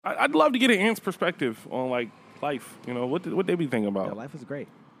I'd love to get an ant's perspective on like life. You know what they be thinking about? Yeah, life is great.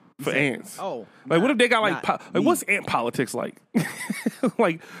 For ants. Oh, like what if they got like what's ant politics like?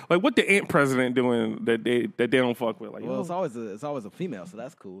 like what the ant president doing that they don't fuck with? Like, well, it's always a female, so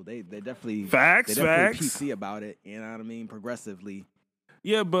that's cool. They definitely facts. PC about it. You know what I mean? Progressively.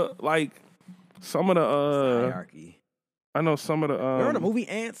 Yeah, but like some of the hierarchy. I know some of the. Remember the movie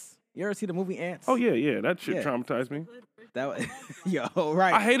Ants? You ever see the movie Ants? Oh yeah, that shit traumatized me. That yo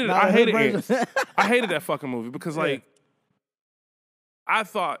right. I hated Ants. I hated that fucking movie because like. I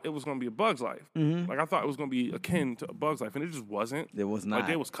thought it was going to be A Bug's Life. Mm-hmm. Like, I thought it was going to be akin to A Bug's Life, and it just wasn't. It was not. Like,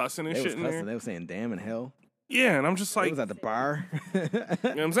 they was cussing and shit in there. They were saying damn and hell. Yeah, and I'm just like... It was at the bar. You know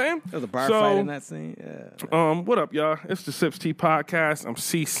what I'm saying? There was a bar fight in that scene. Yeah. What up, y'all? It's the Sips Tea Podcast. I'm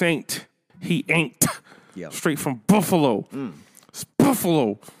C. Saint. He ain't. Yep. Straight from Buffalo. It's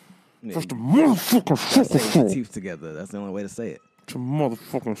Buffalo. Yeah, That's the motherfucking sucker show. Teeth together. That's the only way to say it. It's a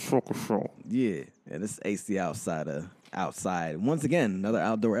motherfucking sucker show. Yeah, and this is AC Outside. Once again, another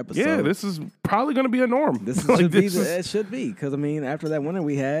outdoor episode. Yeah, this is probably going to be a norm. It should be, because, I mean, after that winter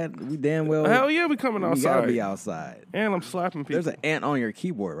we had, we damn well... Hell yeah, we coming outside. We got to be outside. And I'm slapping people. There's an ant on your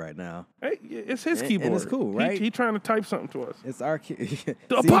keyboard right now. Hey, it's his keyboard. And it's cool, right? He trying to type something to us. It's our the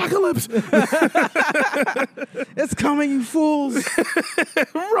apocalypse! It's coming, you fools!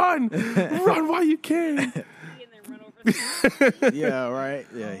 Run while you can. Yeah, right.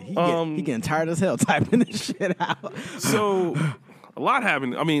 Yeah, he getting tired as hell typing this shit out. So a lot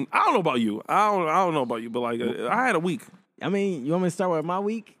happened. I mean, I don't know about you. I don't know about you, but like I had a week. I mean, you want me to start with my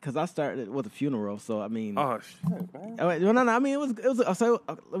week? Because I started with a funeral, so I mean. Oh shit, man. No. I mean, it was. So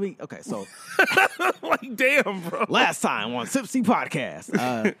let me. Okay, so. Like, damn, bro. Last time on Sipsy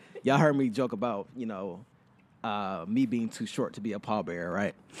Podcast, y'all heard me joke about me being too short to be a pallbearer,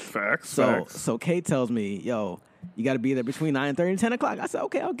 right? Facts. So Kate tells me, yo, you got to be there between 9:30 and 10 o'clock. I said,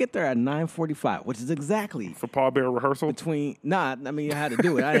 okay, I'll get there at 9:45, which is exactly. For pallbearer rehearsal? I mean, I had to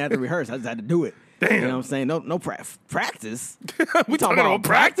do it. I didn't have to rehearse. I just had to do it. Damn. You know what I'm saying? No practice. we talking about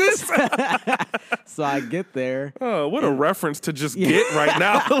practice? So I get there. Oh, what a reference to just get right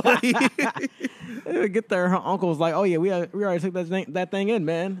now. Get there, her uncle was like, oh, yeah, we already took that thing in,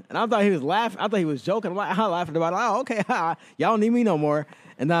 man. And I thought he was laughing. I thought he was joking. I'm like, I'm laughing about it. Oh, okay, y'all don't need me no more.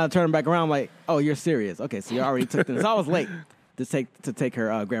 And then I turned back around like, oh, you're serious. Okay, so you already took this. So I was late to take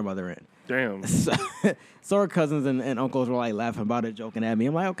her grandmother in. Damn. So her cousins and uncles were like laughing about it, joking at me.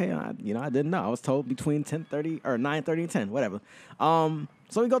 I'm like, okay, I didn't know. I was told between 10:30 or 9:30 and 10, whatever.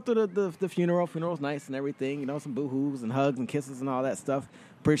 So we go through the funeral. Funeral's nice and everything. Some boo-hoos and hugs and kisses and all that stuff.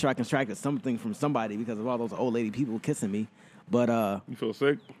 Pretty sure I contracted something from somebody because of all those old lady people kissing me. But you feel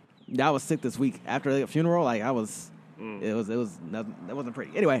sick? Yeah, I was sick this week after the funeral. Like I was, it was nothing, that wasn't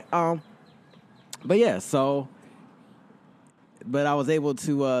pretty. Anyway, but yeah, so. But I was able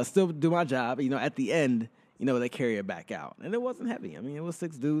to still do my job. At the end, they carry it back out. And it wasn't heavy. I mean, it was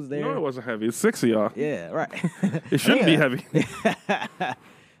 6 dudes there. No, it wasn't heavy. It's 6 of y'all. Yeah, right. It shouldn't be heavy.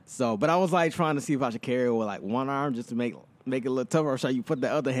 So, but I was like trying to see if I should carry it with like one arm just to make it a little tougher, or should you put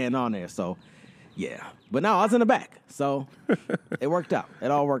the other hand on there? So, yeah. But no, I was in the back. So, it worked out. It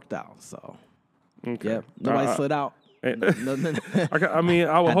all worked out. So, okay. Yeah. Nobody slid out. No. I mean,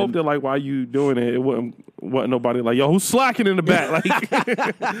 I would hope that like while you doing it, it wasn't nobody like, yo, who's slacking in the back? Like,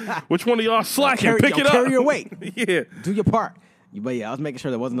 which one of y'all slacking? Pick it up. Carry your weight. Yeah. Do your part. But yeah, I was making sure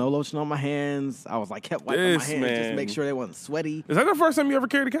there wasn't no lotion on my hands. I was like kept wiping my hands just to make sure they wasn't sweaty. Is that the first time you ever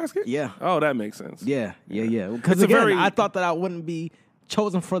carried a casket? Yeah. Oh, that makes sense. Yeah. Because again, I thought that I wouldn't be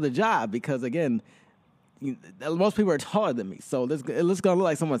chosen for the job because again, most people are taller than me, so it's gonna look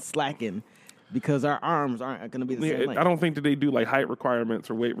like someone's slacking. Because our arms aren't going to be the same length. I don't think that they do like height requirements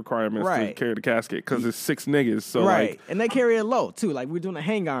or weight requirements to carry the casket because it's 6 niggas. So right, and they carry it low too. Like we're doing a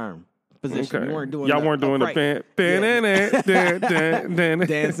hang arm position. Okay. Y'all weren't doing the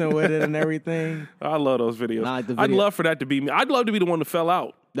dancing with it and everything. I love those videos. I'd love for that to be me. I'd love to be the one that fell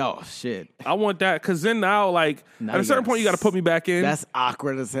out. Oh shit! I want that because then now at a certain point you got to put me back in. That's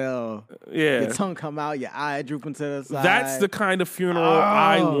awkward as hell. Yeah, your tongue come out, your eye drooping to the side. That's the kind of funeral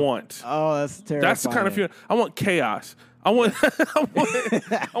I want. Oh, that's terrible. That's the kind of funeral I want. Chaos. I want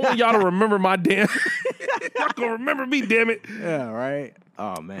y'all to remember my damn. Y'all gonna remember me, damn it. Yeah, right.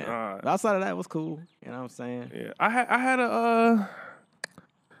 Oh man. Outside of that, it was cool. You know what I'm saying? Yeah, I had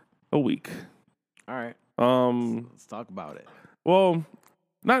a week. All right. Let's talk about it. Well.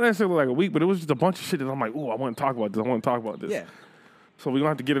 Not necessarily like a week, but it was just a bunch of shit that I'm like, ooh, I want to talk about this. Yeah. So we're going to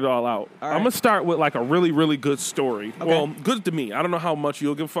have to get it all out. All right. I'm going to start with like a really, really good story. Okay. Well, good to me. I don't know how much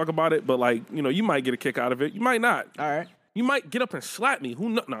you'll give a fuck about it, but like, you might get a kick out of it. You might not. All right. You might get up and slap me. Who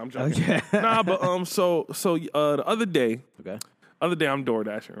knows? No, I'm joking. Okay. Nah, but so the other day, okay, Other day, I'm door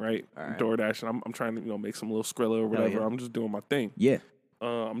dashing, right? All right. Door dashing. I'm trying to make some little Skrilla or whatever. yeah. I'm just doing my thing. Yeah.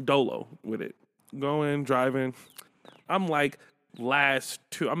 I'm dolo with it. Going, driving. I'm like, last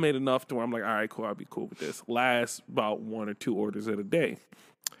two, I made enough to where I'm like, all right, cool, I'll be cool with this. Last about 1 or 2 orders at a day.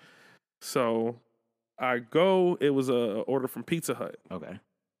 So I go, it was a order from Pizza Hut. Okay.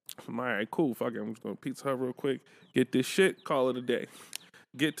 I'm all right, cool, fuck it. I'm just going to Pizza Hut real quick, get this shit, call it a day.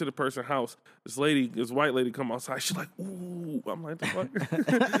 Get to the person's house. This white lady come outside. She's like, ooh. I'm like, the fuck?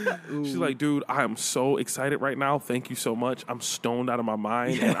 She's like, dude, I am so excited right now. Thank you so much. I'm stoned out of my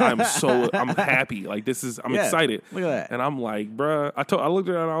mind and I'm happy. Like I'm excited. Look at that. And I'm like, bruh, I looked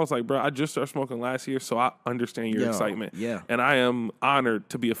at her and I was like, bruh, I just started smoking last year, so I understand your excitement. Yeah. And I am honored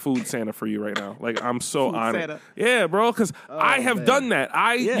to be a food Santa for you right now. Like, I'm so honored. Santa. Yeah, bro, because I have done that.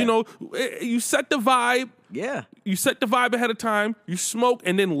 You set the vibe. Yeah. You set the vibe ahead of time. You smoke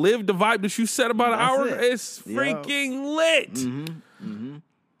and then live the vibe that you set about an hour. It's freaking lit. Mm-hmm.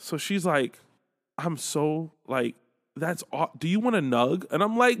 So she's like, I'm so like, that's all. Do you want a nug? And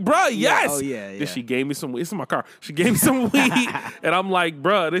I'm like, bruh, yes. Oh, yeah. Then she gave me some weed. It's in my car. She gave me some weed. And I'm like,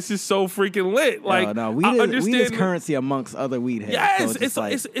 bruh, this is so freaking lit. Like, no, weed is currency amongst other weed heads. Yes, so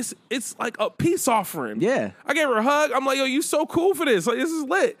it's like a peace offering. Yeah. I gave her a hug. I'm like, yo, you so cool for this. Like, this is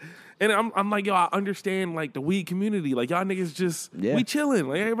lit. And I'm like, yo, I understand, like, the weed community. Like, y'all niggas just, we chilling.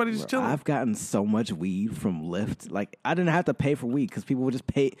 Like, everybody's just chilling. I've gotten so much weed from Lyft. Like, I didn't have to pay for weed because people would just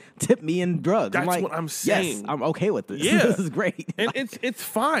tip me in drugs. That's I'm like, what I'm saying. Yes, I'm okay with this. Yeah. This is great. And it's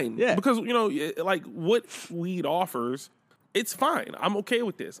fine. Yeah. Because, like, what weed offers, it's fine. I'm okay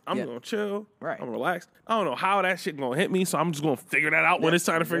with this. I'm going to chill. Right. I'm relaxed. I don't know how that shit going to hit me, so I'm just going to figure that out when it's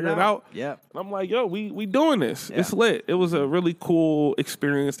time to figure it out. Yeah. And I'm like, yo, we doing this. Yeah. It's lit. It was a really cool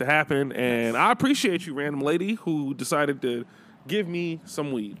experience to happen, and I appreciate you, random lady, who decided to give me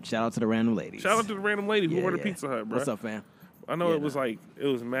some weed. Shout out to the random ladies. Shout out to the random lady who ordered Pizza Hut, bro. What's up, fam? I know it was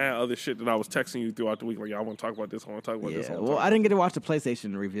mad other shit that I was texting you throughout the week. Like, I want to talk about this. I want to talk about this. Well, I didn't get to watch the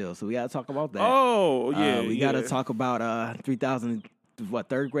PlayStation reveal, so we got to talk about that. Oh, yeah. We got to talk about 3,000,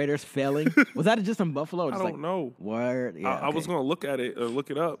 third graders failing. Was that just in Buffalo? Or just I don't know. Word? Yeah, I was going to look at it or look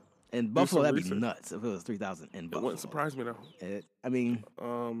it up. In Buffalo, that'd be nuts if it was 3,000 in Buffalo. It wouldn't surprise me, though.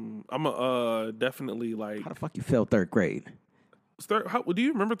 I'm definitely like... How the fuck you failed third grade? Do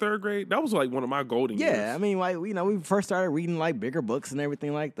you remember third grade? That was like one of my golden years. Yeah, I mean, like, we first started reading like bigger books and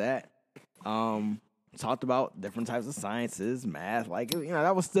everything like that. Talked about different types of sciences, math, like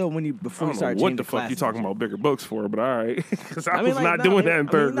that was still before you started. What the fuck you talking about bigger books for? But all right, because I was not doing that in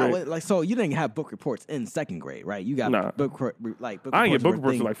third grade. So you didn't have book reports in second grade, right? You got book reports. I didn't get book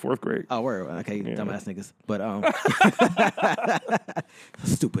reports in like fourth grade. Oh, word. Okay, dumbass niggas. But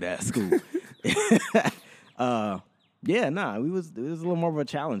stupid ass school. It was a little more of a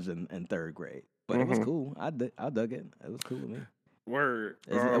challenge in third grade, but it was cool. I dug it. It was cool with me. Word.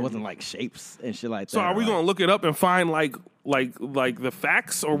 It wasn't like shapes and shit like that. So are we gonna look it up and find like the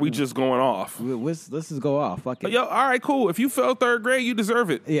facts, or we just going off? Let's just go off. Fuck it. Yo, all right, cool. If you failed third grade, you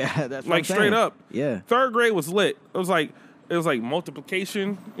deserve it. Yeah, that's what like I'm straight saying. up. Yeah. Third grade was lit. It was like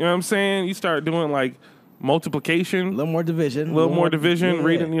multiplication. You know what I'm saying? You start doing like multiplication, a little more division,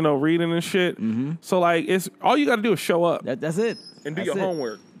 reading, reading and shit. Mm-hmm. So like, it's all you got to do is show up. That's it, and do your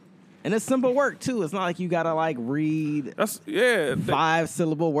homework. And it's simple work too. It's not like you gotta like read.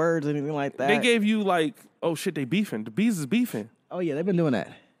 5-syllable words or anything like that. They gave you like, oh shit, they beefing. The bees is beefing. Oh yeah, they've been doing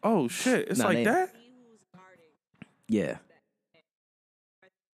that. Oh shit, it's that. Yeah.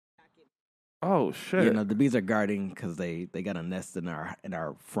 Oh shit. Yeah, no, the bees are guarding because they got a nest in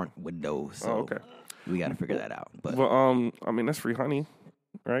our front window. So okay. We got to figure that out. But I mean that's free honey,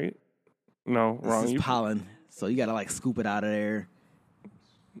 right? No, wrong. This is pollen, so you got to like scoop it out of there.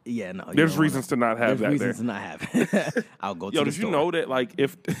 Yeah, no. There's reasons to not have that. There's reasons to not have it. I'll go to the store. Did you know that, like,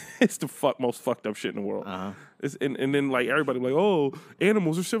 if it's the most fucked up shit in the world. And then, like, everybody like, oh,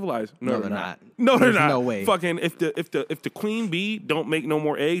 animals are civilized. No, they're not. No, they're not. No way. Fucking, if the queen bee don't make no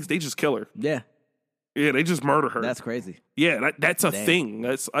more eggs, they just kill her. Yeah. Yeah, they just murder her. That's crazy. Yeah, that's a thing.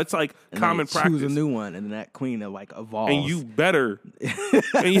 That's like and common practice. Choose a new one, and then that queen will like evolve. And you better,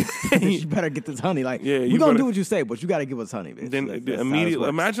 you better get this honey. Like, we're gonna do what you say, but you got to give us honey, bitch. Then that's immediately,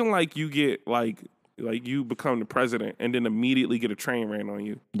 imagine like you get like you become the president, and then immediately get a train ran on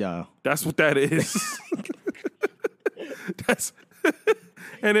you. Yeah, that's what that is. That's.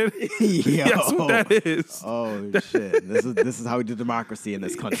 And then that's what that is. Oh shit! This is how we do democracy in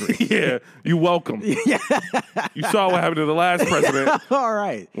this country. Yeah, you welcome. Yeah. You saw what happened to the last president. All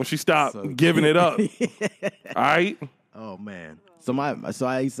right. When she stopped giving it up. All right. Oh man. So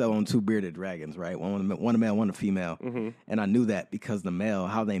I used to own 2 bearded dragons, right? One a male, one a female, and I knew that because the male,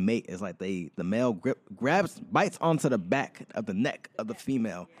 how they mate is like the male bites onto the back of the neck of the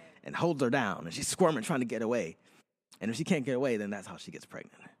female and holds her down, and she's squirming trying to get away, and if she can't get away, then that's how she gets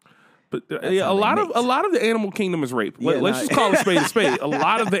pregnant. But a lot of the animal kingdom is rape. Let's just call it a spade. A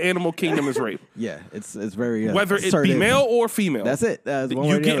lot of the animal kingdom is rape. Yeah, it's very whether assertive. it be male or female. That's it.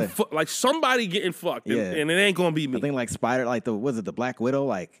 You getting like somebody getting fucked, and it ain't gonna be me. I think like Spider, like the Black Widow,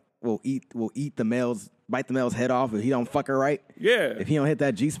 like will eat the male's, bite the male's head off if he don't fuck her right. Yeah, if he don't hit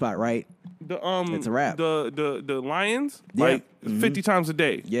that G spot right. It's a wrap. The lions, like 50 times a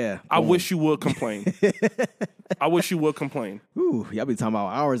day. Yeah. I wish you would complain. I wish you would complain. Ooh, y'all be talking about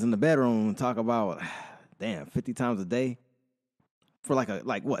hours in the bedroom and talk about, damn, 50 times a day for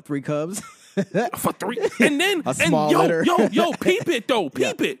like 3 cubs? For 3, and then a small litter. yo, peep it though,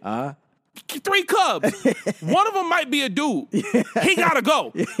 peep it. 3 cubs. One of them might be a dude. He gotta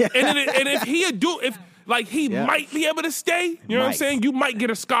go. And if he a dude, if like he might be able to stay, you know what I'm saying? You might get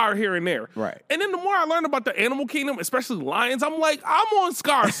a scar here and there. Right. And then the more I learn about the animal kingdom, especially lions, I'm like, I'm on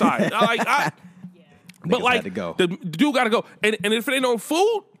Scar's side. But like the dude gotta go. And if it ain't no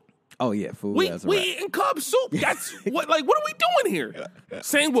food, oh yeah, food. We eating cub soup. That's what are we doing here?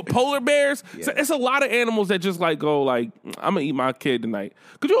 Same with polar bears. Yeah. So it's a lot of animals that just like go like, I'm gonna eat my kid tonight.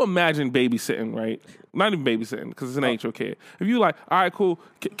 Could you imagine babysitting, right? Not even babysitting, because it ain't your kid. If you like, all right, cool,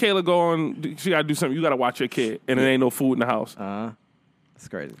 Kayla go on, she gotta do something, you gotta watch your kid, and there ain't no food in the house. That's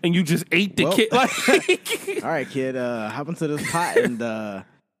crazy. And you just ate the kid. Like, all right, kid, hop into this pot and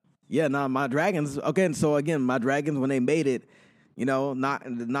my dragons. Okay, so again, my dragons when they made it, you know, knocked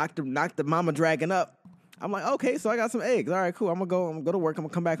the mama dragon up. I'm like, okay, so I got some eggs. All right, cool. I'm gonna go to work. I'm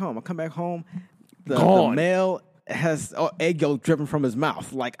gonna come back home. The male has egg yolk dripping from his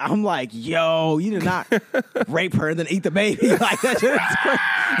mouth. Like, I'm like, yo, you did not rape her and then eat the baby. Like,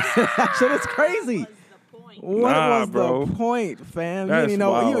 that shit is crazy. What was the point, fam? That's you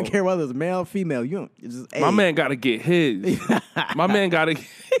don't care whether it's male or female. You don't. It's just egg. My man gotta get his. My man gotta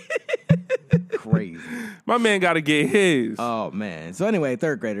crazy. My man gotta get his. Oh man. So anyway,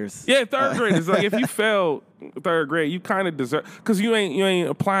 3rd graders. Yeah, 3rd graders. Like if you failed 3rd grade, you kind of deserve, because you ain't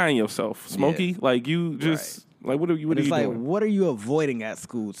applying yourself, Smokey. Yeah. Like you just like what are you doing? What are you avoiding at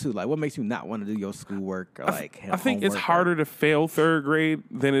school too? Like what makes you not want to do your schoolwork or I think it's harder to fail 3rd grade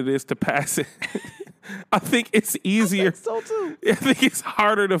than it is to pass it. I think it's easier. I think so too. I think it's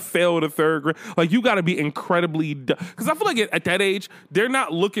harder to fail the 3rd grade. Like you got to be incredibly, because I feel like at that age they're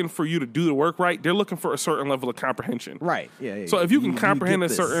not looking for you to do the work right. They're looking for a certain level of comprehension. Right. Yeah. So if you can comprehend a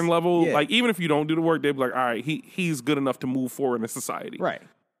certain level, like even if you don't do the work, they'd be like, all right, he's good enough to move forward in society. Right.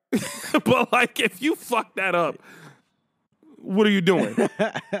 But like if you fuck that up, what are you doing?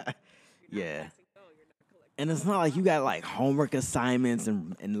 Yeah. And it's not like you got like homework assignments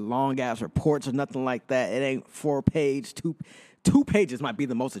and long ass reports or nothing like that. It ain't 4-page, 2 pages might be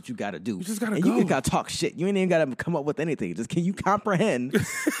the most that you got to do. You just got to go. You got to talk shit. You ain't even got to come up with anything. Just can you comprehend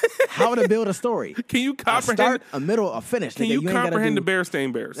how to build a story? Can you comprehend a start, a middle, a finish? Can you comprehend the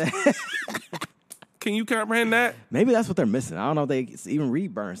Bear-Stained Bears? Can you comprehend that? Maybe that's what they're missing. I don't know if they even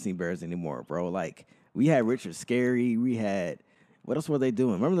read Bernstein Bears anymore, bro. Like we had Richard Scarry, we had. What else were they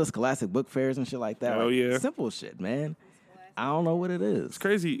doing? Remember the Scholastic book fairs and shit like that? Oh, yeah. Simple shit, man. I don't know what it is. It's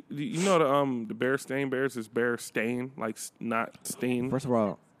crazy. You know the Bear-Stained Bears is Bear Stain, like not Steen. First of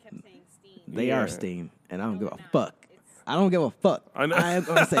all, they are Steen, and I don't give a fuck. I don't give a fuck. I am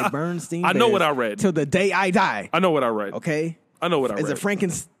going to say Bernstein I know what I read. Till the day I die. I know what I read. Okay? I know what I read. Is it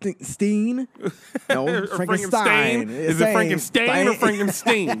Frankenstein? No, Frankenstein. Is it Frankenstein or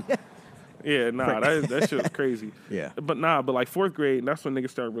Frankenstein? Yeah, nah, that shit was crazy. Yeah. But like 4th grade, that's when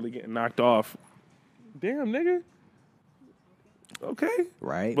niggas started really getting knocked off. Damn, nigga. Okay.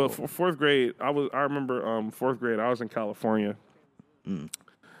 Right. But for 4th grade, I remember 4th grade, I was in California. And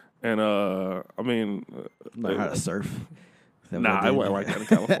I mean, learn how to surf. Nah, it wasn't like that in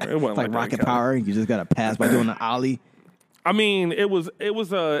California. It wasn't like rocket power. You just gotta pass by doing the ollie. I mean, it was all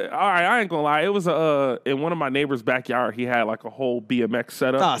right, I ain't gonna lie. It was in one of my neighbor's backyard. He had like a whole BMX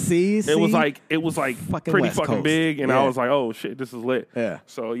setup. Ah, see? It was like pretty West fucking Coast. big, and I was like, oh shit, this is lit. Yeah.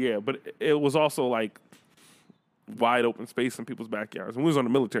 So yeah, but it was also like wide open space in people's backyards. And we was on a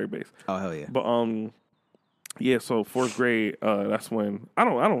military base. Oh hell yeah. But yeah, so 4th grade, that's when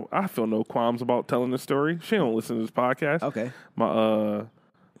I feel no qualms about telling this story. She don't listen to this podcast. Okay.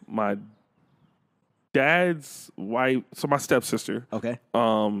 My dad's wife, so my stepsister. Okay.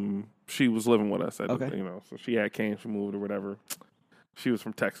 She was living with us. Okay. So she came, she moved or whatever. She was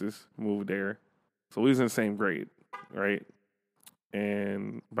from Texas, moved there. So we was in the same grade, right?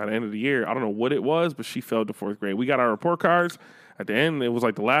 And by the end of the year, I don't know what it was, but she failed the 4th grade. We got our report cards. At the end, it was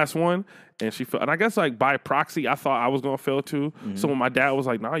like the last one, and she fell. And I guess like by proxy, I thought I was gonna fail too. So when my dad was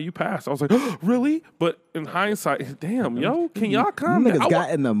like, "Nah, you passed," I was like, oh, "Really?" But in hindsight, damn, yo, can y'all come? Niggas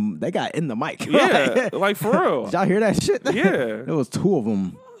got in the mic. Yeah, like for real. Did y'all hear that shit? Yeah. There was 2 of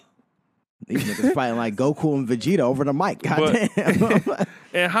them. These niggas fighting like Goku and Vegeta over the mic. Goddamn.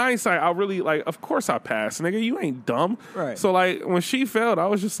 In hindsight, I really like. Of course, I passed, nigga. You ain't dumb. Right. So like when she failed, I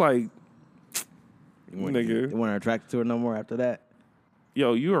was just like, nigga, You weren't attracted to her no more after that?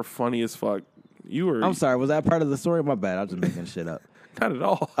 yo, you are funny as fuck. You were. I'm sorry. Was that part of the story? My bad. I was just making shit up. Not at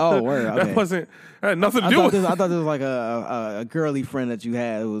all. Oh, word. Okay. That wasn't. That had nothing to do with it. I thought this was like a girly friend that you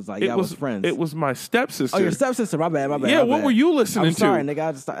had who was like, y'all was friends. It was my stepsister. Oh, your stepsister. My bad. Yeah, what were you listening I'm sorry, to?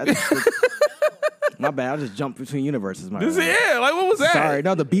 nigga. My bad. I just jumped between universes. My bad. Yeah, like what was that? Sorry.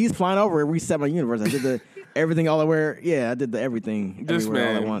 No, the bees flying over and reset my universe. I did the everything all everywhere. Yeah, I did the everything This everywhere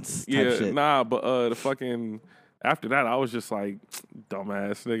man, all at once type yeah, shit. nah, but the fucking after that, I was just like,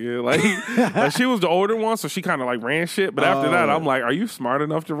 dumbass nigga. Like she was the older one, so she kind of like ran shit. But after that, I'm like, are you smart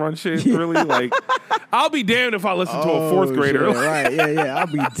enough to run shit? Really? Like, I'll be damned if I listen to a 4th grader. Shit, right? Yeah. I'll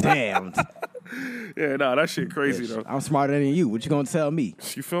be damned. Yeah, nah, that shit crazy though. I'm smarter than you. What you gonna tell me?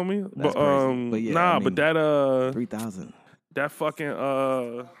 You feel me? That's But crazy. But yeah, nah, I mean, but that 3,000. that fucking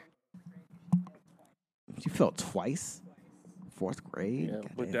You felt twice. 4th grade. yeah, God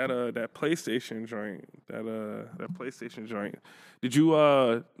but damn. that PlayStation joint, that PlayStation joint. Did you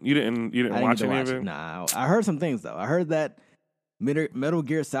you didn't I didn't watch get to any of watch it? Nah, I heard some things though. I heard that Metal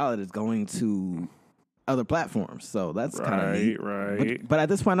Gear Solid is going to other platforms, so that's kind of neat. Right. But at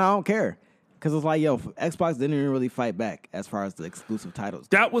this point, I don't care because it's like, yo, Xbox didn't even really fight back as far as the exclusive titles.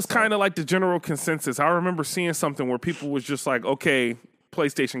 That was kind of like the general consensus. I remember seeing something where people was just like, okay,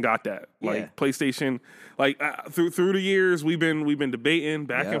 PlayStation got that. Like Yeah. PlayStation, like through the years, we've been debating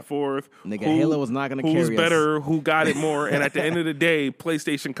back and forth. Nigga, Halo was not gonna who's carry us. better, who got it more, and at the end of the day,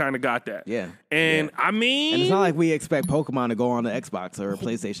 PlayStation kind of got that. Yeah. And Yeah. I mean, And it's not like we expect Pokemon to go on the Xbox or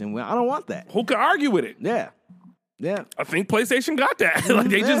PlayStation. Well, I don't want that. who could argue with it? Yeah. Yeah. I think PlayStation got that. Like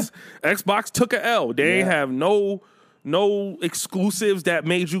they just Xbox took a L. They ain't have no exclusives that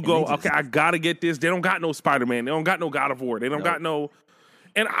made you go, okay, I gotta get this. They don't got no Spider-Man. They don't got no God of War. They don't got no.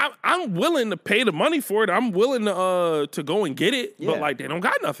 And I'm willing to pay the money for it. I'm willing to go and get it. Yeah. But like they don't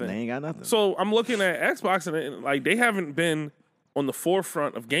got nothing. They ain't got nothing. So I'm looking at Xbox and like they haven't been on the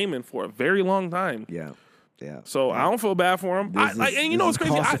forefront of gaming for a very long time. Yeah. Yeah. So I don't feel bad for them. And you know what's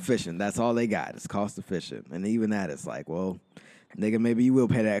crazy? Cost efficient. That's all they got. It's cost efficient. And even that, it's like, well, nigga, maybe you will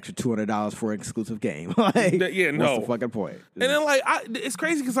pay that extra $200 for an exclusive game. Like, yeah, no. What's the fucking point? And then like it's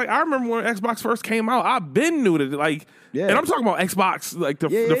crazy because like I remember when Xbox first came out, I've been new to like, Yeah. and I'm talking about Xbox like the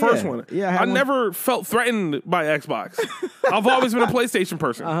Yeah, first yeah. one. Yeah, I I had one. never felt threatened by Xbox. I've always been a PlayStation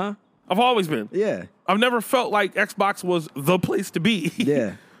person. I've always been. Yeah. I've never felt like Xbox was the place to be.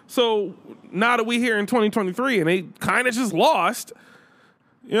 Yeah. So now that we here in 2023 and they kind of just lost,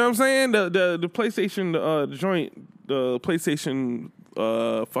 you know what I'm saying? The PlayStation joint, the PlayStation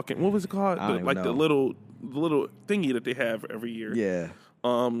fucking what was it called? I don't even Like know. the little thingy that they have every year. Yeah.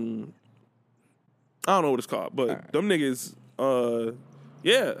 I don't know what it's called, but them niggas,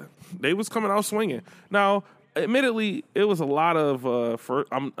 yeah, they was coming out swinging. Now, admittedly, it was a lot of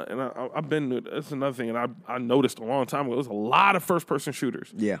I've been. That's another thing, and I noticed a long time ago. It was a lot of first person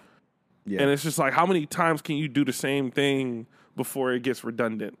shooters, Yeah. Yeah. and it's just like, how many times can you do the same thing before it gets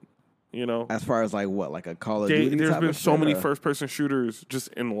redundant? You know, As far as like what, like a Call of Duty? there's type been of so shit, many or- first person shooters just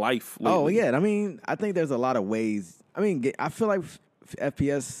in life. Lately. Oh yeah, I mean, I think there's a lot of ways. I mean, I feel like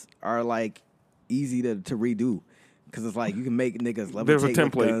FPS are like easy to redo because it's like you can make niggas levitate There's a with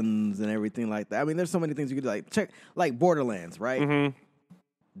template. guns and everything like that. I mean, there's so many things you could do. Like check, like Borderlands, right? Mm-hmm.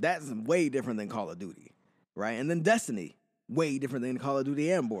 That's way different than Call of Duty, right? And then Destiny, way different than Call of Duty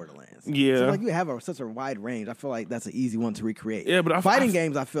and Borderlands. Yeah. so like you have such a wide range. I feel like that's an easy one to recreate. Yeah, but fighting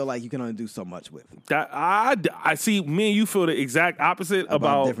games, I feel like you can only do so much with. That I see. Me and you feel the exact opposite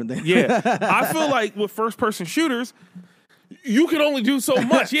about different things. Yeah, I feel like with first person shooters, you can only do so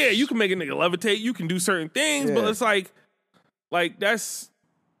much. Yeah, you can make a nigga levitate. You can do certain things, but Yeah. it's like that's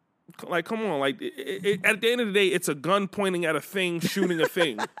like come on. Like at the end of the day, it's a gun pointing at a thing, shooting a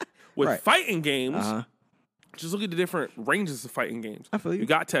thing. With Right. fighting games. Uh-huh. Just look at the different ranges of fighting games. I feel you. You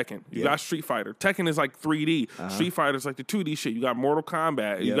got Tekken. You got Street Fighter. Tekken is like 3D. Street Fighter is like the 2D shit. You got Mortal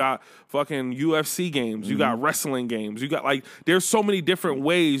Kombat. You Yep. got fucking UFC games. You got wrestling games. You got like, there's so many different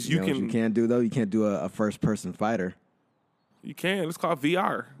ways you know what can. you can't do though? You can't do a first person fighter. You can. It's called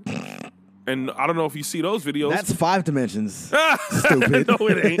VR. And I don't know if you see those videos. That's 5 dimensions. Stupid. No,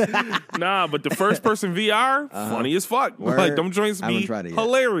 it ain't. Nah, but the first person VR, funny as fuck. Word. Like them joints I haven't be tried it yet.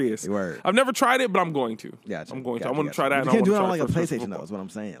 hilarious. Word. I've never tried it, but I'm going to. Gotcha. I'm going to. I Gotcha, want to try that. You and I can't do it wanna on like a try it for PlayStation though. football. Is what I'm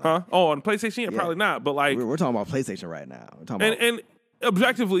saying. Like, Huh? Oh, on PlayStation? Yeah, probably not. But like, we're talking about PlayStation right now. We're talking about and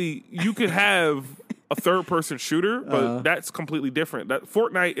objectively, you could have a third person shooter, but that's completely different. That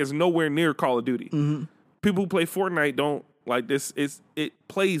Fortnite is nowhere near Call of Duty. Mm-hmm. People who play Fortnite don't like this. It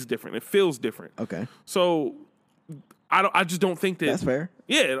plays different. It feels different. okay. So I just don't think that That's fair.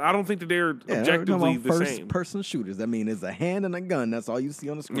 Yeah, I don't think that they're Yeah, objectively we're talking the about same. first-person shooters. That mean it's a hand and a gun. That's all you see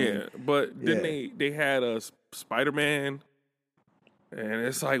on the screen. Yeah, but then they had a Spider-Man, and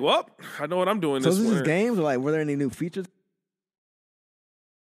it's like, well, I know what I'm doing So this is this winter. games? Or like, were there any new features?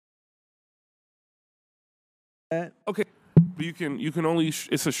 Okay, but you can only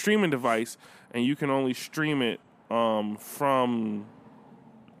it's a streaming device, and you can only stream it from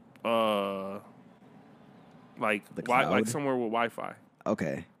like The like cloud? somewhere with Wi-Fi. Okay.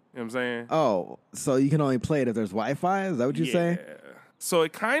 You know what I'm saying? Oh, so you can only play it if there's Wi-Fi? Is that what you're saying? So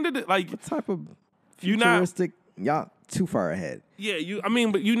it kind of like What type of You not- futuristic? Y'all too far ahead. yeah, I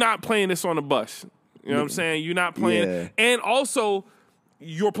mean, but you're not playing this on a bus. You know what I'm saying? You're not playing, Yeah. and also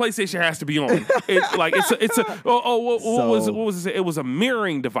your PlayStation has to be on. It's a what was it? It was a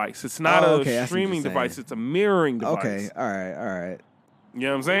mirroring device. It's not Oh, a okay, I see what streaming you're saying. device. It's a mirroring device. Okay. All right. You know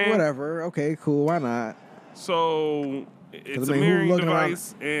what I'm saying? Whatever. Okay. Cool. Why not? So it's I a mean, who mirroring looking around-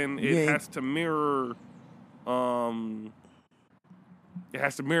 device, and You it ain't- has to mirror. It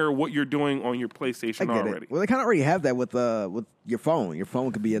has to mirror what you're doing on your I PlayStation get already. it. Well, they kind of already have that with your phone. Your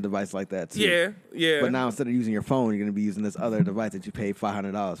phone could be a device like that too. Yeah. But now instead of using your phone, you're going to be using this other device that you paid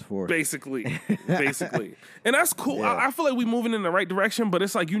 $500 for. Basically, and that's cool. Yeah. I feel like we're moving in the right direction, but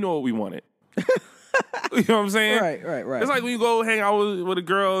it's like you know what we wanted. You know what I'm saying? Right. It's like when you go hang out with a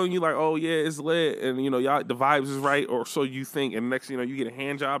girl and you're like, oh yeah, it's lit, and you know y'all the vibes is right, or so you think, and next thing you know you get a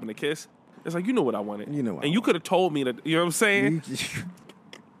hand job and a kiss. It's like you know what I wanted. You know what I and you could have told me that. You know what I'm saying?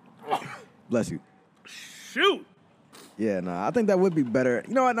 Bless you. Shoot. Yeah, no, I think that would be better.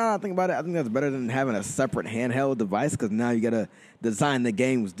 You know what? Now that I think about it, I think that's better than having a separate handheld device because now you got to design the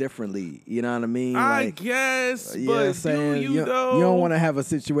games differently. You know what I mean? I guess, you know what I'm but saying? you though? You don't want to have a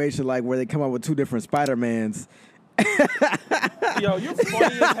situation like where they come up with 2 different Spider-Mans. Yo, you're funny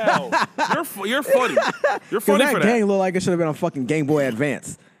as hell. You're funny. You're Because funny that for game that. looked like it should have been on fucking Game Boy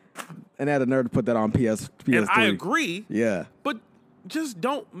Advance. And they had the nerve to put that on PS3. And I agree. Yeah. But just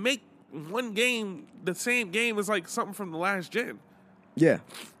don't make one game the same game as like something from the last gen. Yeah.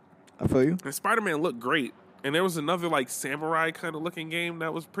 I feel you. And Spider-Man looked great. And there was another like samurai kind of looking game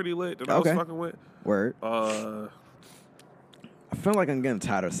that was pretty lit that I was fucking with. Word. Uh, I feel like I'm getting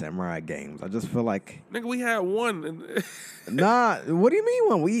tired of samurai games. I just feel like nigga, we had one. And nah. What do you mean?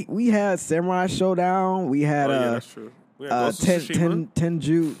 When we had Samurai Showdown, we had oh, yeah, that's true. We had Ghost of Tsushima.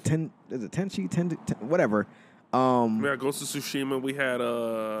 Tenju, whatever. We had Ghost of Tsushima. We had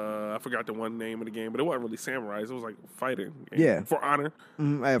I forgot the one name of the game, but it wasn't really samurais. It was like fighting. Game. Yeah. For Honor.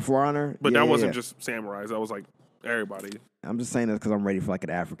 For Honor, But yeah, that wasn't yeah. just samurais. That was like everybody. I'm just saying this because I'm ready for like an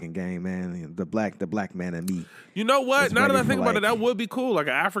African game, man. The black man and me. You know what? It's Now that ready I think for, about it, like- that would be cool, like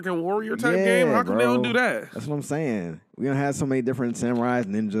an African warrior type Yeah, game. How come they don't bro. do that? That's what I'm saying. We don't have so many different samurais,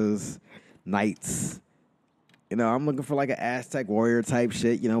 ninjas, knights. You know, I'm looking for like an Aztec warrior type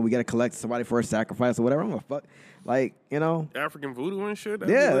shit. You know, we got to collect somebody for a sacrifice or whatever. I'm gonna fuck. Like, you know. African voodoo and shit.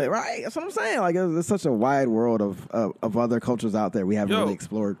 That'd be Yeah, lit. right. That's what I'm saying. Like, there's such a wide world of other cultures out there we haven't Yo. really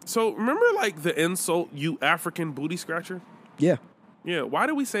explored. So remember, like the insult, "You African booty scratcher." Yeah. Yeah. Why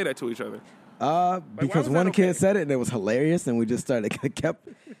do we say that to each other? Because was one that kid okay? said it and it was hilarious, and we just started kept,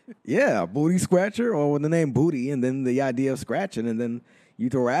 booty scratcher, or with the name booty, and then the idea of scratching, and then you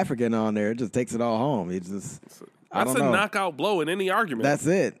throw African on there, it just takes it all home. It just, I That's don't a know. knockout blow in any argument. That's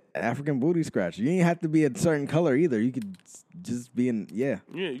it. African booty scratcher. You ain't have to be a certain color either. You could just be in, yeah.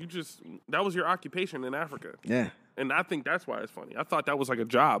 You just that was your occupation in Africa, yeah. and I think that's why it's funny. I thought that was like a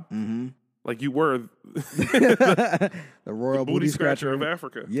job, Mm-hmm. like you were The royal booty scratcher of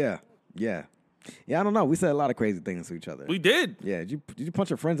Africa. Yeah. I don't know. We said a lot of crazy things to each other. We did. Yeah. Did you punch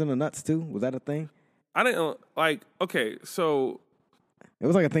your friends in the nuts too? Was that a thing? I didn't like. Okay, so It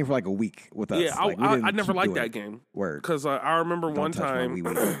was like a thing for like a week with us. yeah, Like, we didn't I never keep liked doing that it. game. Word. Because I remember Don't one touch my time.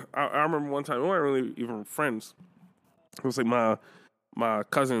 wee-wee. I remember one time we weren't really even friends. It was like my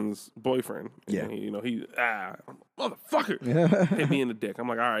cousin's boyfriend. Yeah. And he motherfucker hit me in the dick. I'm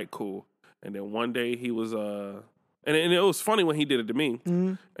like, all right, cool. And then one day he was and it was funny when he did it to me.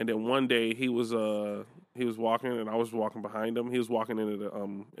 Mm-hmm. And then one day he was walking and I was walking behind him. He was walking into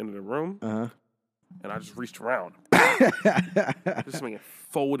the room Uh-huh. and I just reached around. This man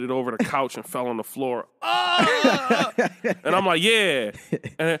folded over the couch and fell on the floor. Ah! And I'm like, yeah.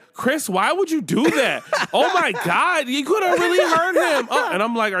 And Chris, why would you do that? Oh my God, you could have really hurt him. And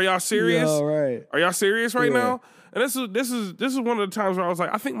I'm like, are y'all serious? Yo, right. Are y'all serious right Yeah. now? And this is one of the times where I was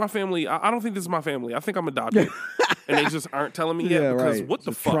like, I think my family. I don't think this is my family. I think I'm adopted, and they just aren't telling me yet because what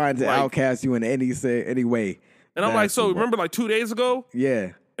the Just fuck? trying to Like, outcast you in any way. and I'm like, so remember like 2 days ago,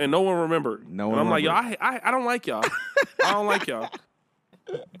 Yeah. and no one remembered. No and one I'm like, yo, remembered. I don't like y'all. I don't like y'all.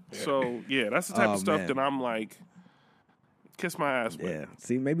 So yeah, that's the type Oh, of stuff man. that I'm like, kiss my ass with. Yeah.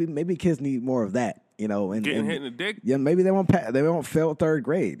 See, maybe kids need more of that, you know, and Getting hit in the dick. yeah, maybe they won't fail third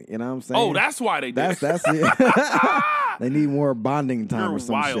grade. You know what I'm saying? Oh, that's why they did. that's it. They need more bonding time You're or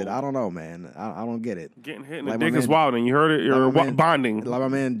some wild. shit. I don't know, man. I don't get it. Getting hit in the Like my dick is man- wild, and you heard it. You're like my man- bonding. Like my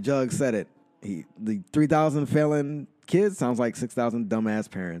man Jug said it. The 3,000 failing kids sounds like 6,000 dumbass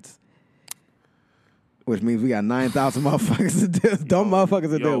parents. Which means we got 9,000 motherfuckers to deal, dumb motherfuckers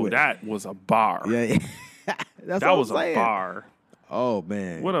to deal Yo, with. that was a bar. Yeah, yeah. That's That what was I'm saying. a bar. Oh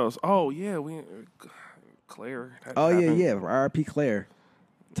man. What else? Oh yeah, Claire. that Oh happened. yeah. R.I.P. Claire.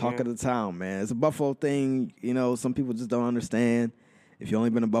 Talk Yeah. of the town, man. It's a Buffalo thing. You know, some people just don't understand. If you only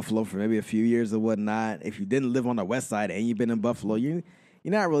been in Buffalo for maybe a few years or whatnot, if you didn't live on the West Side and you've been in Buffalo, you're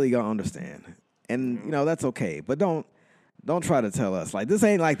not really gonna understand. And you know that's okay. But don't try to tell us like this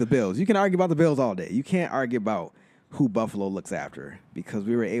ain't like the Bills. You can argue about the Bills all day. You can't argue about who Buffalo looks after because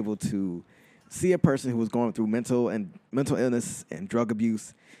we were able to see a person who was going through mental illness and drug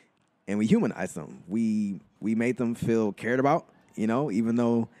abuse, and we humanized them. We made them feel cared about. You know, even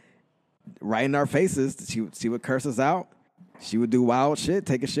though right in our faces, she would curse us out. She would do wild shit,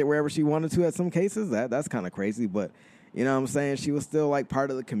 take a shit wherever she wanted to. At some cases, that's kind of crazy. But you know what I'm saying? She was still like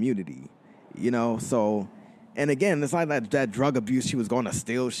part of the community. You know, so. And again, it's like that drug abuse. She was going to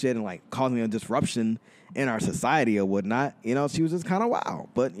steal shit and like causing a disruption in our society or whatnot. You know, she was just kind of wild.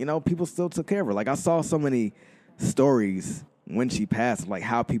 But, you know, people still took care of her. Like I saw so many stories when she passed, like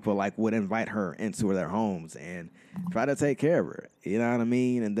how people like would invite her into their homes and try to take care of her. You know what I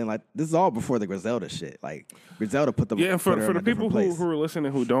mean? And then like this is all before the Griselda shit. Like Griselda put the Yeah, put for her in the a people different place. who are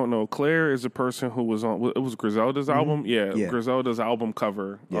listening who don't know, Claire is a person who was on. It was Griselda's album. Yeah. Griselda's album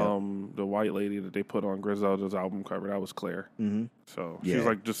cover. Yeah. The white lady that they put on Griselda's album cover, that was Claire. Mm-hmm. So Yeah. she's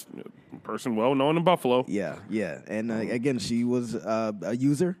like just a person well known in Buffalo. Yeah. And again, she was a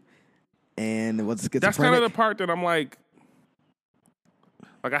user and was schizophrenic. That's kind of the part that I'm like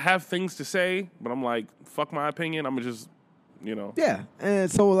I have things to say, but I'm like, fuck my opinion. I'm gonna just, you know. Yeah, and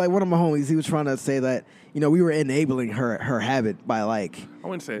so like one of my homies, he was trying to say that we were enabling her habit by like I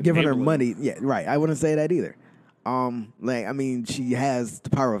wouldn't say giving her enabling. money. Yeah, right. I wouldn't say that either. Like I mean, she has the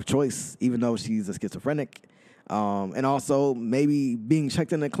power of choice, even though she's a schizophrenic. And also maybe being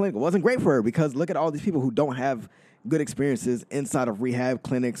checked in the clinic wasn't great for her because look at all these people who don't have good experiences inside of rehab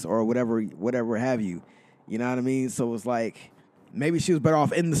clinics or whatever have you. You know what I mean? So it's like maybe she was better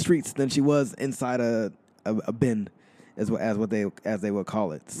off in the streets than she was inside a bin, as they would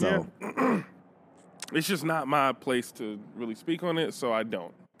call it. So Yeah. It's just not my place to really speak on it, so I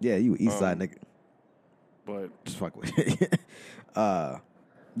don't. yeah, you East Side nigga, But just fuck with it.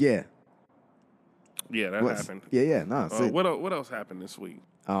 Yeah. yeah, that What's- happened. Yeah. No. What else happened this week?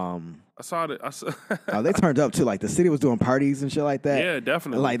 I saw that. They turned up too. Like the city was doing parties and shit like that. Yeah,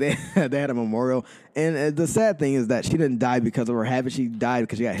 definitely. Like they had a memorial. And the sad thing is that she didn't die because of her habit. She died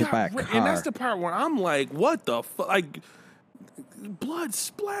because she got hit by a car. And that's the part where I'm like, what the fuck? Like, blood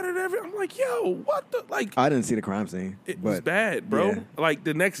splattered everywhere. I'm like, yo, what the? Like, I didn't see the crime scene. it but, was bad, bro. yeah. Like,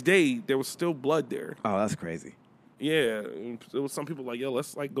 the next day, there was still blood there. Oh, that's crazy. Yeah. There was some people like, yo,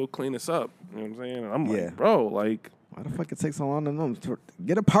 let's, like, go clean this up. You know what I'm saying? And I'm Yeah. like, bro, like. Why the fuck it take so long to know?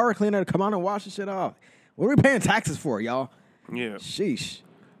 Get a power cleaner to come out and wash the shit off. What are we paying taxes for, y'all? Yeah. Sheesh.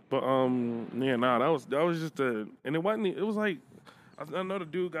 But, yeah, nah, that was just a. And it wasn't, it was like, I know the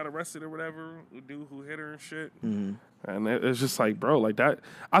dude got arrested or whatever, the dude who hit her and shit. Mm-hmm. And it's just like, bro, like that.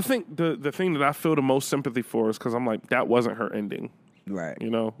 I think the thing that I feel the most sympathy for is because I'm like, that wasn't her ending. Right. You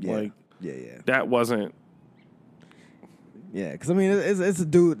know? Yeah. Like, Yeah. that wasn't. Yeah, because I mean, it's a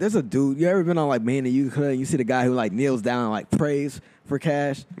dude. There's a dude. You ever been on like Man in Euclid and you see the guy who like kneels down and like prays for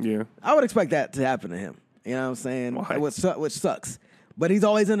cash? Yeah. I would expect that to happen to him. You know what I'm saying? Why? Which sucks. But he's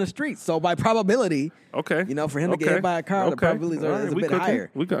always in the streets, so by probability, Okay. you know, for him to get Okay. hit by a car, the Okay. probabilities All are right, is a we bit cooking. higher.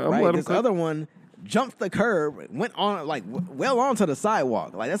 I'm gonna right? let him This cook. other one jumped the curb, went on like well onto the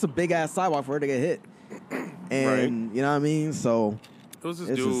sidewalk. Like that's a big ass sidewalk for her to get hit. And you know what I mean? So It was this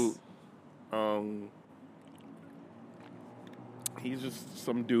it's dude. just- He's just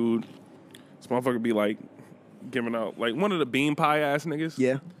some dude. This motherfucker be like giving out like one of the bean pie ass niggas.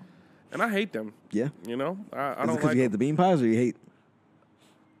 yeah. And I hate them. Yeah. You know, I Is it don't because like you hate them. the bean pies or you hate?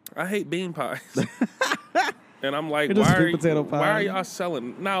 I hate bean pies. And I'm like, They're just why sweet potato why are pies. y'all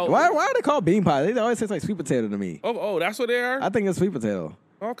selling now? Why are they called bean pies? They always taste like sweet potato to me. Oh, that's what they are. I think it's sweet potato,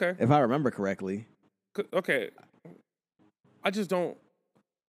 Okay, if I remember correctly. okay. I just don't.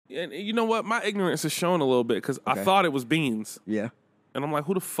 And you know what? My ignorance is shown a little bit because I Okay. thought it was beans. Yeah. And I'm like,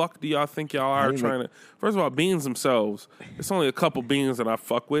 who the fuck do y'all think y'all are do you trying to? First of all, beans themselves. It's only a couple beans that I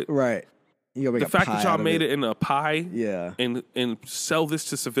fuck with. Right. You gotta make The fact a pie that y'all out of made it in a pie Yeah. and sell this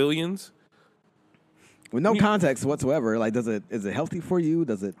to civilians. With no context whatsoever. Like, is it healthy for you?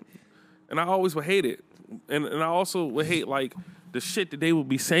 Does it? And I always would hate it. And I also would hate like the shit that they would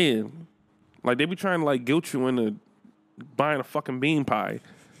be saying. Like they be trying to like guilt you into buying a fucking bean pie.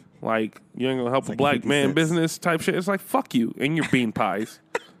 Like you ain't gonna help a like black 50 man cents. business type shit. It's like fuck you and your bean pies.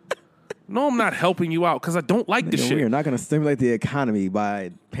 No, I'm not helping you out because I don't like this We shit. are not going to stimulate the economy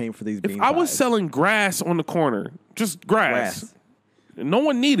by paying for these bean If I was pies. selling grass on the corner, just grass. No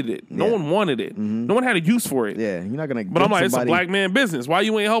one needed it. No Yeah. one wanted it. No one had a use for it. Yeah, you're not going to. But I'm like, it's a black man business. Why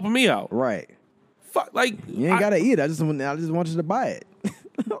you ain't helping me out? Right. Fuck, like You ain't gotta eat. I just want you to buy it.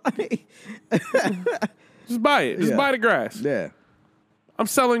 just buy it. Just Yeah. buy the grass. Yeah, I'm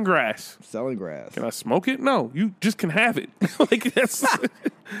selling grass. selling grass. Can I smoke it? No, you just can have it. Like that's what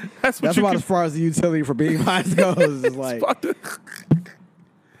That's you about can. as far as the utility for bean pies goes. It's like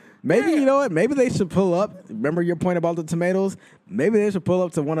maybe you know what? Maybe they should pull up. Remember your point about the tomatoes? Maybe they should pull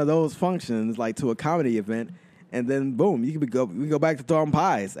up to one of those functions, like to a comedy event, and then boom, we go back to throwing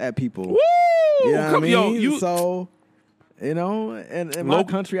pies at people. Woo! You know what I mean? Yo, you, So, in my Local-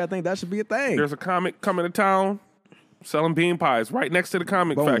 country, I think that should be a thing. there's a comic coming to town selling bean pies right next to the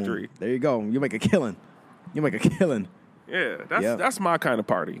comic Boom. factory. There you go. You make a killing. Yeah, that's Yeah. that's my kind of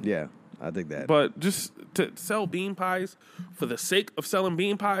party. Yeah, I dig that. But just to sell bean pies for the sake of selling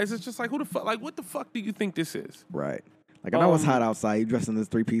bean pies, it's just like who the fuck? Like what the fuck do you think this is? Right. Like, I know it's hot outside. You dressed in this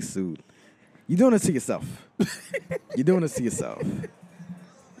 3-piece suit. You're doing this to yourself. You're doing this to yourself.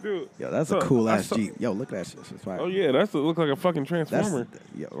 Dude, Yo, that's so a cool I ass saw- Jeep. Yo, look at that shit. It's fire. Oh yeah, that's look like a fucking transformer.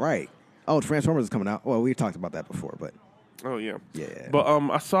 Yeah, right. Oh, Transformers is coming out. Well, we talked about that before, but Oh yeah. yeah. But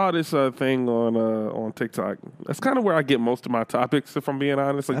I saw this thing on TikTok. That's kind of where I get most of my topics, if I'm being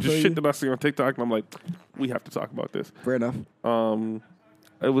honest. Like I just feel shit you. that I see on TikTok, and I'm like, we have to talk about this. Fair enough.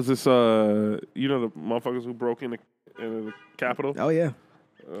 It was this, you know, the motherfuckers who broke in the Capitol. Oh, yeah.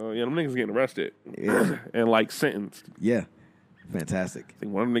 Yeah, them niggas getting arrested Yeah. and like sentenced. Yeah. Fantastic. I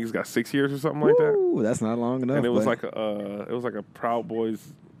think one of them niggas got 6 years or something like that. Ooh, that's not long enough. And it was but- like a Proud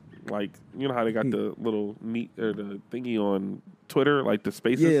Boys, like you know how they got the little meet or the thingy on Twitter, like the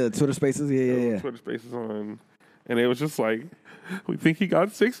Spaces. yeah, Twitter Spaces. Yeah. Twitter Spaces on, and it was just like, we think he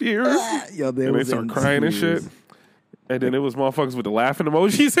got 6 years, Yo, and they start crying and shit. And then it was motherfuckers with the laughing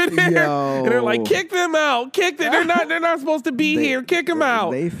emojis in there, Yo. and they're like, "Kick them out! Kick them! They're not supposed to be here. Kick them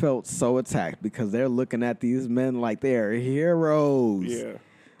out!" They felt so attacked because they're looking at these men like they're heroes. Yeah,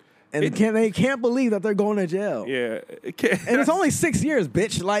 And they can't believe that they're going to jail. yeah. And it's only 6 years,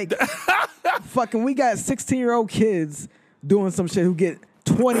 bitch. Like, fucking, we got 16-year-old kids doing some shit who get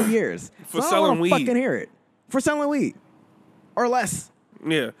 20 years. For So I don't selling wanna weed. fucking hear it. For selling weed. Or less. Yeah.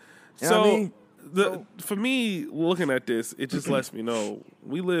 You know So, what I mean? for me, looking at this, it just lets me know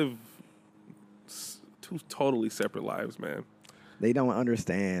we live two totally separate lives, man, They don't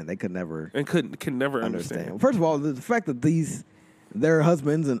understand. They could never and can never understand. understand. First of all, the fact that their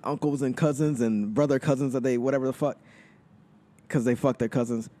husbands and uncles and cousins and brother cousins that they whatever the fuck, because they fuck their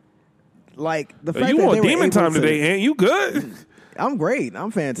cousins. Like the fact You that on they were demon able time to- today, ain't you good? I'm great.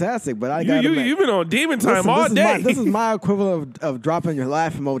 I'm fantastic. But I got You've been on demon time Listen, all this day. This is my equivalent of dropping your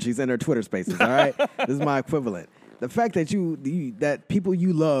laugh emojis in their Twitter spaces. All right, this is my equivalent. The fact that that people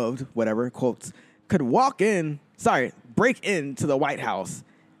you loved, whatever quotes, could break into the White House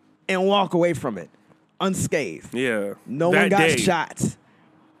and walk away from it unscathed. Yeah. No that one got day. shot.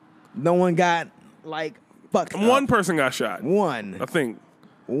 No one got fucked. One up. person got shot. I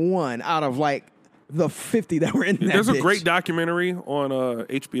One out of the 50 that were in that There's a bitch. great documentary on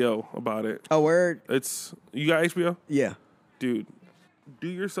HBO about it. A word? You got HBO? Yeah. Dude, do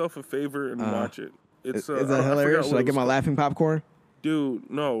yourself a favor and watch it. It's Is that hilarious? Should I get my laughing popcorn? Dude,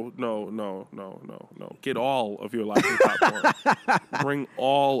 no. Get all of your laughing popcorn. Bring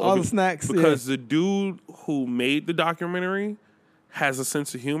all All of the it. snacks, Because the dude who made the documentary has a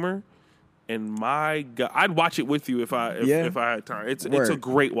sense of humor. And my God, I'd watch it with you if I had time. It's a Word.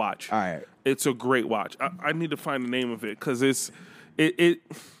 great watch. All right. It's a great watch. I need to find the name of it because it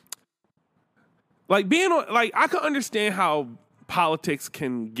like being on, like I can understand how politics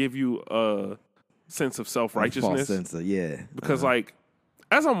can give you a sense of False self-righteousness sense of, yeah. because like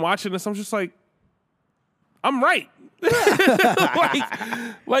as I'm watching this, I'm just like, I'm right.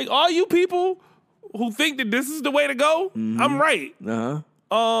 like all you people who think that this is the way to go, I'm right.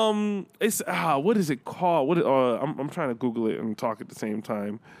 It's what is it called? What I'm trying to Google it and talk at the same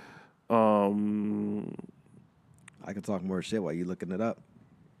time. I can talk more shit while you looking it up.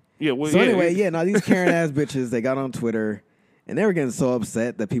 Yeah. Well, So anyway, now these Karen ass bitches, they got on Twitter and they were getting so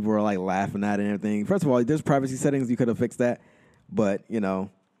upset that people were like laughing at it and everything. First of all, there's privacy settings, you could have fixed that, but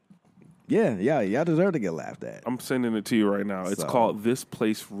y'all deserve to get laughed at. I'm sending it to you right now. It's called This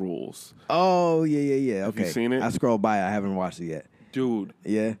Place Rules. Oh yeah. Okay, Have you seen it? I scrolled by. I haven't watched it yet. Dude,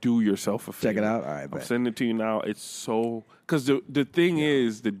 Yeah, do yourself a favor. check it out. All right, I'm sending it to you now. It's so because the thing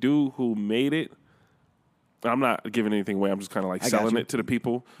is, the dude who made it. I'm not giving anything away. I'm just kind of like selling it to the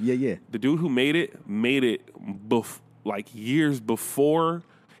people. Yeah. The dude who made it like years before.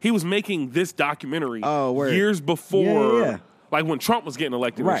 He was making this documentary years before. Yeah. Like when Trump was getting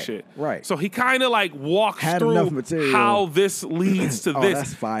elected and shit. Right. So he kind of like walks Had enough through material. how this leads to this.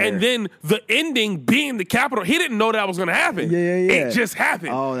 That's fire. And then the ending being the Capitol. He didn't know that was going to happen. Yeah. It just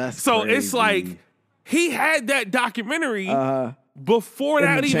happened. Oh, that's so crazy. it's like he had that documentary before In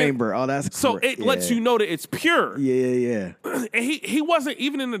that the even. chamber. Oh, that's So it lets you know that it's pure. Yeah. And he wasn't,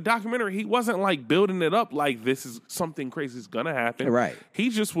 even in the documentary, he wasn't like building it up like this is something crazy is going to happen. Right. He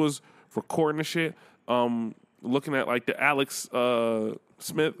just was recording the shit, looking at like the Alex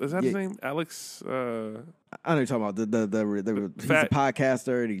Smith, is that his name? Alex? I know you're talking about he's a Fat-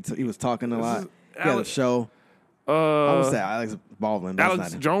 podcaster and he was talking a lot. He had a Alex- show. I want to say Alex Baldwin. That's Alex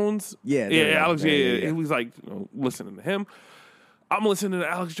not him. Jones? Yeah, there you go. Alex, Yeah. He was like, listening to him. I'm listening to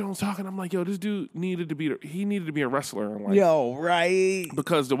Alex Jones talking. I'm like, yo, this dude needed to be a wrestler. I'm like, Yo, right?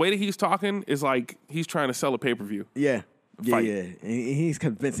 because the way that he's talking is like he's trying to sell a pay-per-view. Yeah. Fight. And he's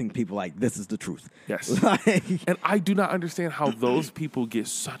convincing people like this is the truth. Yes. Like, And I do not understand how those people get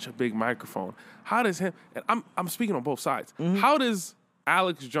such a big microphone. How does him? And I'm speaking on both sides. How does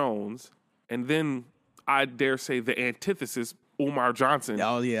Alex Jones and then I dare say the antithesis Umar Johnson?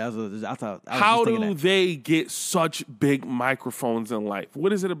 oh yeah, I was How just thinking do that. they get such big microphones in life?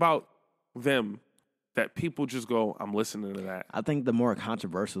 What is it about them that people just go, I'm listening to that? I think the more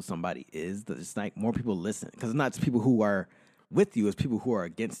controversial somebody is, it's like more people listen because it's not just people who are with you; it's people who are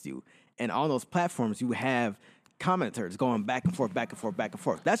against you. And on those platforms, you have commenters going back and forth.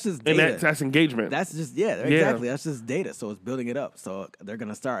 That's just And data. that's engagement. That's just exactly. That's just data. So it's building it up. So they're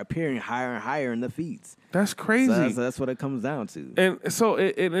gonna start appearing higher and higher in the feeds. That's crazy. So that's what it comes down to. And so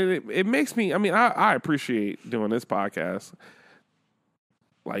it makes me, I mean, I appreciate doing this podcast.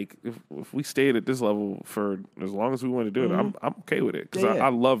 Like, if we stayed at this level for as long as we want to do it, I'm okay with it. Because I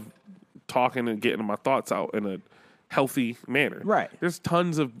love talking and getting my thoughts out in a healthy manner. Right. There's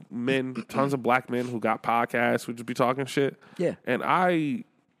tons of black men who got podcasts who just be talking shit. Yeah. And I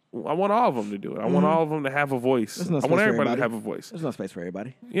want all of them to do it. I want all of them to have a voice. There's no I space want for everybody to everybody. have a voice. There's no space for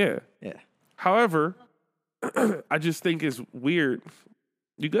everybody. Yeah. Yeah. However, I just think it's weird.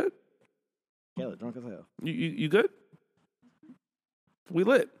 You good? Kayla, drunk as hell. You good? We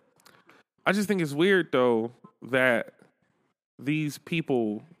lit. I just think it's weird though that these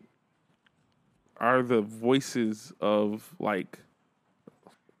people are the voices of like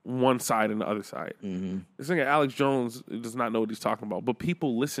one side and the other side. This nigga Alex Jones does not know what he's talking about, but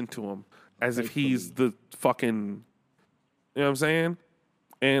people listen to him as if he's the fucking, you know what I'm saying?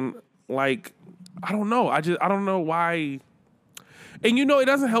 And like, I don't know. I don't know why. And you know, it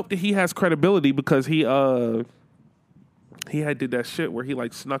doesn't help that he has credibility because he had did that shit where he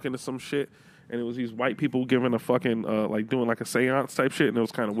like snuck into some shit and it was these white people giving a fucking like doing like a seance type shit and it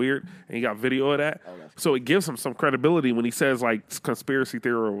was kind of weird and he got video of that. So it gives him some credibility when he says like conspiracy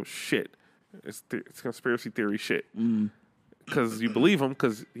theory shit. It's conspiracy theory shit because you believe him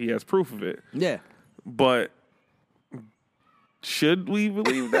because he has proof of it. Yeah. But should we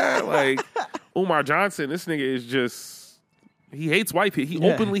believe that? Like Umar Johnson, this nigga is just. He hates white people. He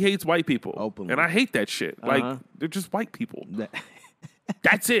openly hates white people. Openly. And I hate that shit. Like, they're just white people.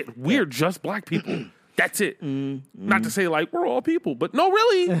 That's it. We're just black people. That's it. Not to say, like, we're all people. But no,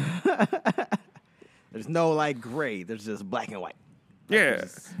 really. There's no, like, gray. There's just black and white. Yeah.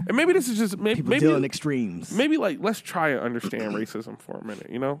 And maybe this is just... People deal in extremes. Maybe, like, let's try and understand racism for a minute,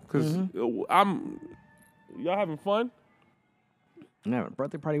 you know? Because y'all having fun? No,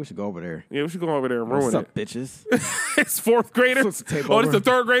 birthday party, we should go over there. Yeah, we should go over there and ruin What's up, it. bitches? It's fourth graders. Take Oh, it's over. the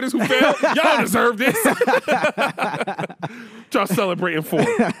third graders who failed. Y'all deserve this. Y'all celebrating for.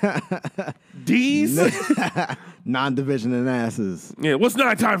 D's. Non-division in asses. Yeah, what's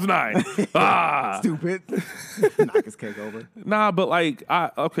 9 times 9? Stupid. Knock his cake over. Nah, but like,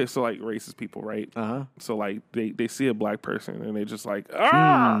 okay, so like racist people, right? Uh-huh. So like they see a black person and they just like,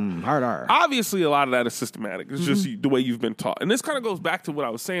 Hard R. Obviously, a lot of that is systematic. It's just the way you've been taught. And this kind of goes back to what I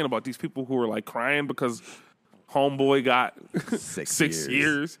was saying about these people who are like crying because homeboy got 6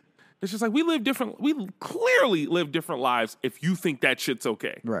 years. It's just like we clearly live different lives if you think that shit's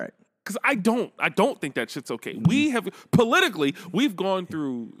okay. Right. Because I don't think that shit's okay. We have, politically, we've gone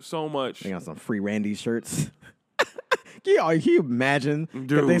through so much. They got some free Randy shirts. Can you imagine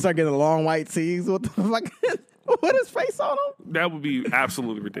Dude. if they start getting long white tees? What the fuck? What is face on them? That would be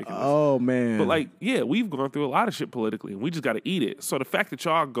absolutely ridiculous. Oh, man. But like, yeah, we've gone through a lot of shit politically, and we just got to eat it. So the fact that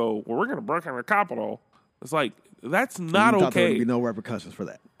y'all go, well, we're going to break in the Capitol, it's like, that's not you thought there okay. would be no repercussions for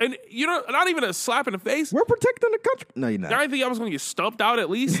that. And you know, not even a slap in the face. We're protecting the country. No, you're not. Y'all didn't think y'all was gonna get stumped out at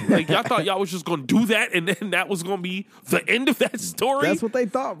least? Like y'all thought y'all was just gonna do that, and then that was gonna be the end of that story. That's what they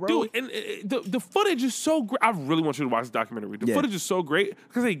thought, bro. Dude. And the footage is so great. I really want you to watch the documentary. The footage is so great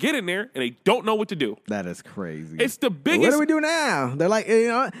because they get in there and they don't know what to do. That is crazy. It's the What biggest. do we do now? They're like,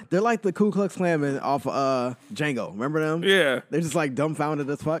 they're like the Ku Klux Klan off Django. Remember them? Yeah, They're just like dumbfounded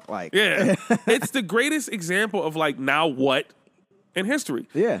as fuck. Like, yeah. It's the greatest example of like now what in history.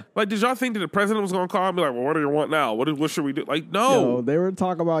 Yeah. Like, did y'all think that the president was gonna call and be like, "Well, what do you want now? What should we do?" Like, no. They were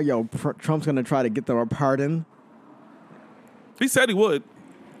talking about Trump's gonna try to get them a pardon. He said he would.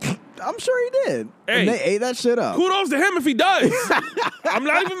 I'm sure he did. Hey. And they ate that shit up. Kudos to him if he does. I'm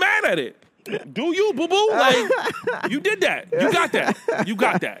not even mad at it. Do you, boo boo? Like, you did that. You got that. You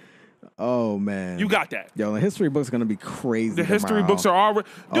got that. Oh man, You got that. Yo, the history book's gonna be crazy. The history tomorrow. books are already.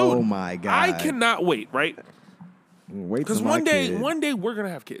 Dude, Oh my God. I cannot wait. Right? Wait Because till my one day kid. we're gonna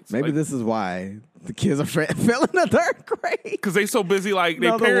have kids. Maybe this is why the kids are failing the third grade. because they so busy. Like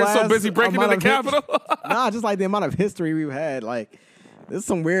their No, the parents so last busy breaking in the amount of Capitol. Nah, just like the amount of history we've had. Like, there's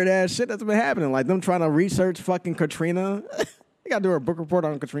some weird ass shit that's been happening. Like them trying to research fucking Katrina. You gotta do a book report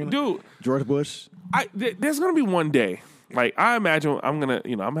on Katrina. Dude, George Bush. there's gonna be one day. Like I imagine I'm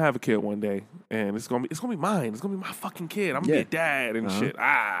gonna have a kid one day, and it's gonna be mine. It's gonna be my fucking kid. I'm gonna be a dad and shit.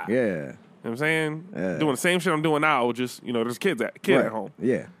 Yeah. You know what I'm saying? Yeah. Doing the same shit I'm doing now, just, there's kid Right. at home.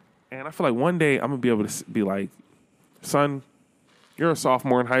 Yeah. And I feel like one day I'm going to be able to be like, son, you're a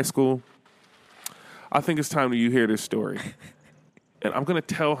sophomore in high school. I think it's time that you hear this story. And I'm going to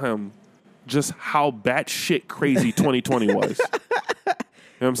tell him just how batshit crazy 2020 was. You know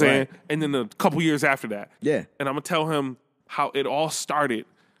what I'm saying? Right. And then a couple years after that. Yeah. And I'm going to tell him how it all started.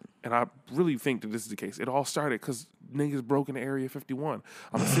 And I really think that this is the case. It all started because niggas broke into Area 51.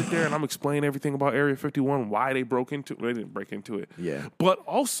 I'm going to sit there and I'm explaining everything about Area 51, why they broke into it. They didn't break into it. Yeah. But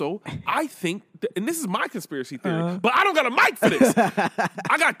also, I think, and this is my conspiracy theory, but I don't got a mic for this.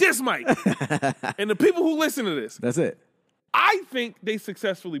 I got this mic. And the people who listen to this, That's it. I think they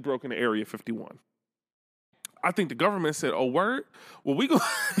successfully broke into Area 51. I think the government said, "Oh, word? Well, we go."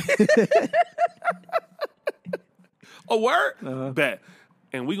 "Oh, word? Bet.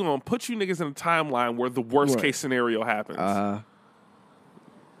 And we gonna put you niggas in a timeline where the worst case scenario happens.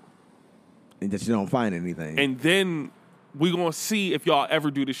 And that you don't find anything. And then we gonna see if y'all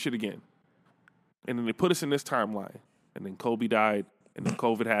ever do this shit again." And then they put us in this timeline. And then Kobe died. And then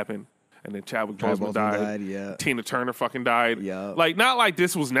COVID happened. And then Chadwick Boseman died. Yeah. Tina Turner fucking died. Yeah. Like, not like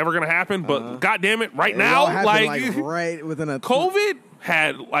this was never gonna happen, but goddamn it, right It all now, happened, like right within a COVID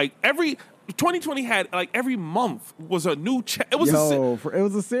had like 2020 had like every month was a new. It was it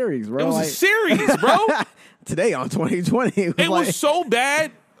was a series, bro. it was Like, a series, bro. today on 2020, It was so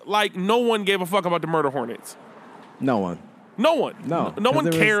bad. Like no one gave a fuck about the murder hornets. no one. No one. No. No one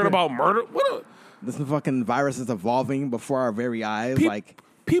 'Cause there cared was- about murder. What? This fucking virus is evolving before our very eyes.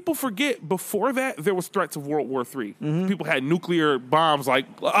 People forget before that there was threats of World War III. People had nuclear bombs. Like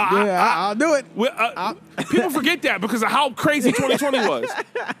I'll do it. People forget that because of how crazy 2020 was.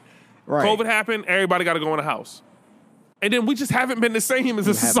 Right. COVID happened. Everybody got to go in the house, and then we just haven't been the same as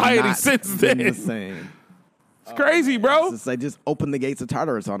a We have society not since been then. the same. It's crazy, bro. It's like just open the gates of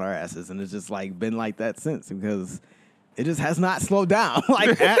Tartarus on our asses, and it's just like been like that since because it just has not slowed down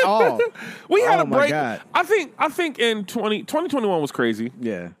like at all. We had Oh a my break. God. I think in 2021 was crazy.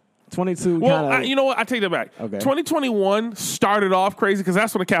 Yeah, 22. Well, kinda, you know what? I take that back. Okay. 2021 started off crazy because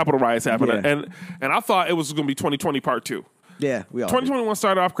that's when the Capitol riots happened, Yeah. and I thought it was going to be 2020 part 2. yeah, we all did. 2021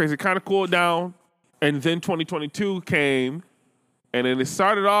 started off crazy, kind of cooled down, and then 2022 came, and then it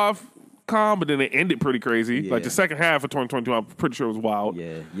started off calm, but then it ended pretty crazy. Like Yeah. the second half of 2022, I'm pretty sure was wild.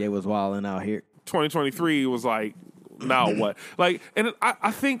 Yeah, was wilding out here. 2023 was like, now what? Like, and I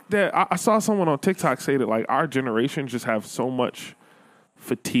think that I saw someone on TikTok say that like our generation just have so much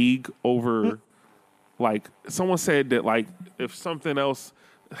fatigue over, like, someone said that, like, if something else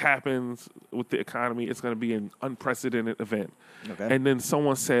happens with the economy, it's going to be an unprecedented event. Okay. And then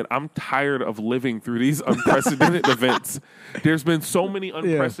someone said, I'm tired of living through these unprecedented events. There's been so many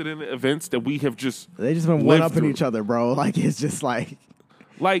unprecedented events that we have just They just been one-upping each other, bro. Like, it's just like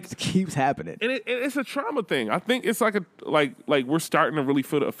it keeps happening. And it's a trauma thing. I think it's like we're starting to really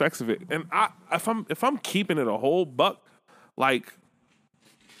feel the effects of it. And if I'm keeping it a whole buck, like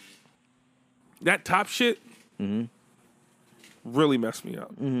that top shit really messed me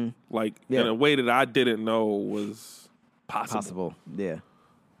up. Like in a way that I didn't know was possible. Yeah.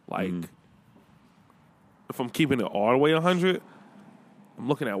 Like if I'm keeping it all the way 100, I'm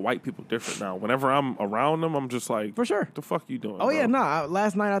looking at white people different now. Whenever I'm around them, I'm just like, For sure. what the fuck you doing? Oh, bro? yeah, no.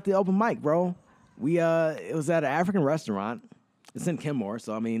 Last night at the open mic, bro, it was at an African restaurant. It's in Kenmore,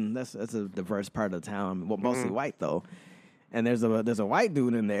 so, I mean, that's a diverse part of the town. Well, mostly white, though. And there's a white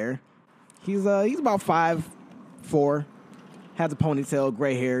dude in there. He's about 5'4", has a ponytail,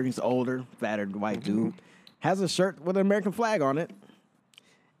 gray hair. He's older, fatter white dude. Has a shirt with an American flag on it.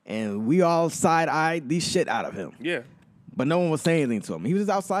 And we all side-eyed the shit out of him. Yeah. But no one was saying anything to him. He was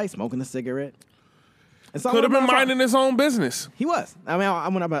outside smoking a cigarette. And so Could have been minding his own business. He was. I mean,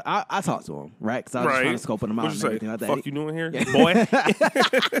 I talked to him, right? Because I was just trying to scope him out What'd and you everything say? like that. Fuck you doing here,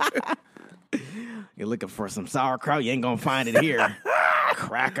 boy? You're looking for some sauerkraut? You ain't going to find it here.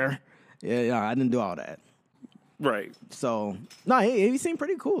 Cracker. Yeah, I didn't do all that. Right. So, no, he seemed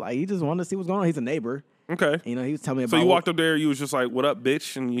pretty cool. Like, he just wanted to see what's going on. He's a neighbor. Okay. You know, he was telling me about... So you walked up there, you was just like, what up,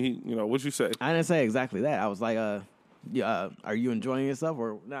 bitch? And what'd you say? I didn't say exactly that. I was like, are you enjoying yourself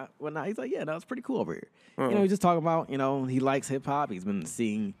or not? Well, no, he's like, yeah, no, it's pretty cool over here. You know, he's just talking about, he likes hip hop. He's been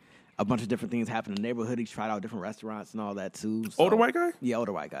seeing a bunch of different things happen in the neighborhood. He's tried out different restaurants and all that too. So, Older white guy? Yeah,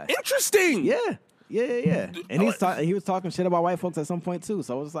 older white guy. Interesting. Yeah. And he was talking shit about white folks at some point too.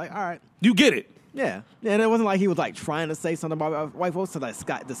 So I was like, all right. You get it. Yeah. And it wasn't like he was like trying to say something about white folks to like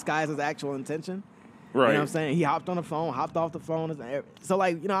disguise his actual intention. Right. You know what I'm saying? He hopped on the phone, hopped off the phone. So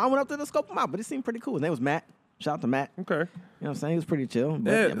like, I went up there to scope him out, but it seemed pretty cool. His name was Matt. Shout out to Matt. Okay. You know what I'm saying? He was pretty chill.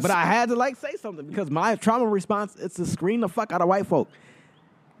 Yeah, But I had to like say something because my trauma response is to scream the fuck out of white folk.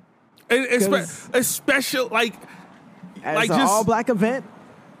 Especially like It's just an all black event.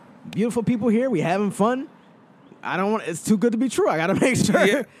 Beautiful people here. We having fun. I don't want. It's too good to be true. I got to make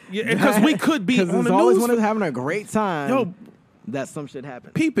sure. Yeah, because we could be on the news. Because always one is having a great time. Yo, that some shit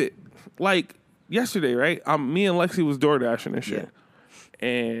happened. Peep it. Like yesterday, right? Me and Lexi was door dashing and shit,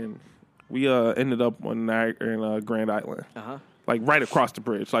 and we ended up one night in Grand Island. Like right across the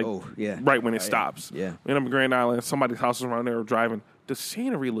bridge, like right when it stops. Yeah. We ended up in Grand Island. Somebody's house was around there. We're driving. The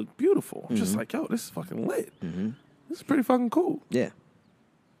scenery looked beautiful. I'm just like, yo, this is fucking lit. This is pretty fucking cool. Yeah.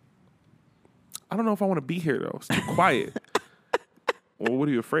 I don't know if I want to be here though. It's too quiet. Well, what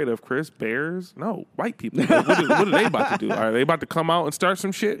are you afraid of, Chris? Bears? No, white people. Like, what are they about to do? Are they about to come out and start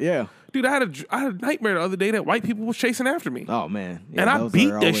some shit? Yeah. Dude, I had a nightmare the other day that white people was chasing after me. Oh man. Yeah, and I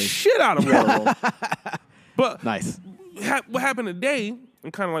beat the shit out of them. But nice. What happened today,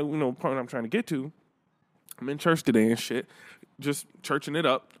 and kind of like, part I'm trying to get to, I'm in church today and shit. Just churching it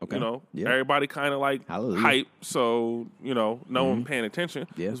up, everybody kind of like hype, so no one paying attention.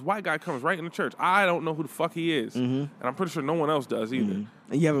 This white guy comes right in the church. I don't know who the fuck he is, and I'm pretty sure no one else does either. And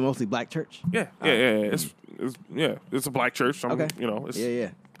you have a mostly black church? Yeah. It's a black church. So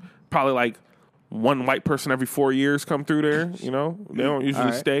it's probably like one white person every 4 years come through there. They don't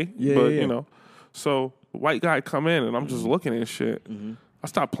usually stay, so the white guy come in and I'm just looking at shit. I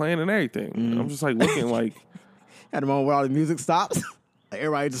stopped playing and everything. I'm just like looking like. At the moment where all the music stops, like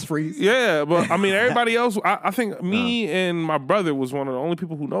everybody just freeze. Yeah, but I mean, everybody else, I think me and my brother was one of the only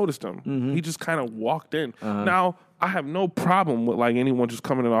people who noticed him. He just kind of walked in. Now, I have no problem with like anyone just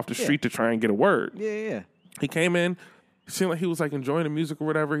coming in off the street to try and get a word. Yeah. He came in, it seemed like he was like enjoying the music or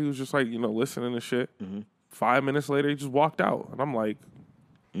whatever. He was just like, listening to shit. 5 minutes later, he just walked out. And I'm like,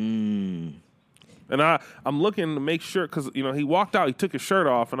 And I'm looking to make sure, because, he walked out, he took his shirt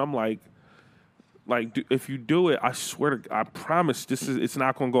off, and I'm like, if you do it, I promise it's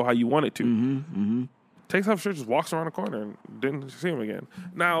not going to go how you want it to. Takes off his shirt, just walks around the corner, and didn't see him again.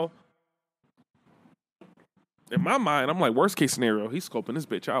 Now, in my mind, I'm like, worst case scenario, he's scoping this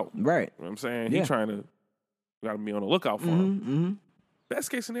bitch out. Right. You know what I'm saying? He's trying to, got to be on the lookout for him.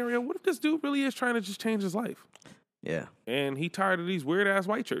 Best case scenario, what if this dude really is trying to just change his life? Yeah. And he tired of these weird ass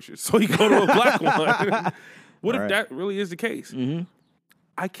white churches, so he go to a black one. What if that really is the case?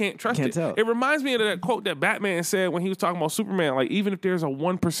 I can't trust it. Tell. It reminds me of that quote that Batman said when he was talking about Superman. Like, even if there's a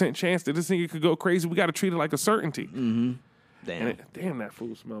 1% chance that this nigga could go crazy, we got to treat it like a certainty. Damn. Damn, that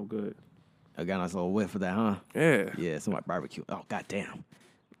food smell good. I got a nice little whiff of that, huh? Yeah. Yeah, some like barbecue. Oh, goddamn.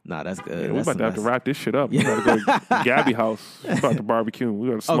 Nah, that's good. Yeah, we're about to have to wrap this shit up. Yeah. We gotta go to Gabby house. We're about to barbecue. We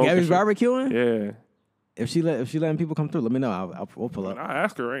gotta smoke. Oh, Gabby's and barbecuing? shit. Yeah. If she letting people come through, let me know. We'll pull up. I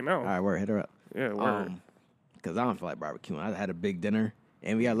ask her right now. All right, word, hit her up. Yeah, word. Because I don't feel like barbecuing. I had a big dinner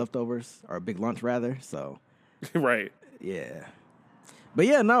and we got leftovers, or a big lunch rather. So Right. yeah. But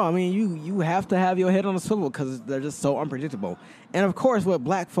yeah, no, I mean you have to have your head on a swivel because they're just so unpredictable. And of course, with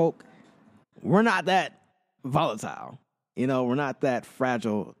black folk, we're not that volatile. You know, we're not that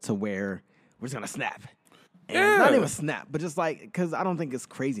fragile to where we're just gonna snap. And Yeah. not even snap, but just like because I don't think it's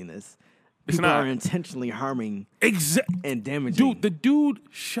craziness. It's People not. are intentionally harming and damaging. Dude, the dude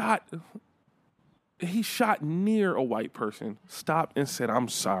shot. He shot near a white person, stopped and said, "I'm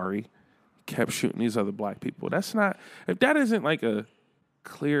sorry," kept shooting these other black people. That's not, if that isn't like a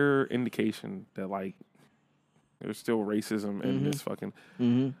clear indication that like there's still racism in this fucking.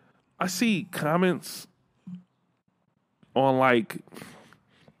 I see comments on like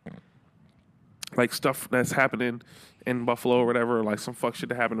stuff that's happening in Buffalo or whatever, like some fuck shit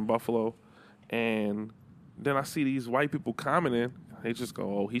that happened in Buffalo, and then I see these white people commenting. They just go,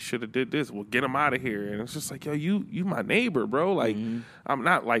 "Oh, he should have did this. Well, get him out of here." And it's just like, yo, you my neighbor, bro. Like, I'm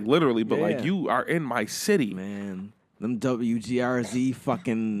not like literally, but like Yeah. you are in my city. Man, them WGRZ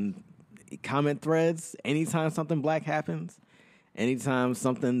fucking comment threads, anytime something black happens, anytime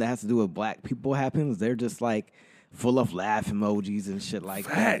something that has to do with black people happens, they're just like full of laugh emojis and shit like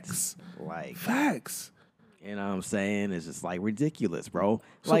Facts. that. Like, Facts. you know what I'm saying? It's just like ridiculous, bro.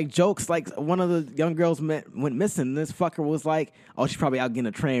 Like jokes, like one of the young girls went missing. This fucker was like, "Oh, she's probably out getting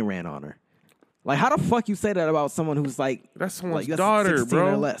a train ran on her." Like, how the fuck you say that about someone who's like, That's someone's like, daughter, 16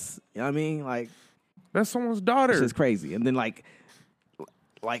 bro. or less? You know what I mean? Like, That's someone's daughter. it's just crazy. And then like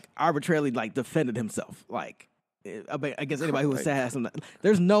arbitrarily like defended himself, like against anybody who said something.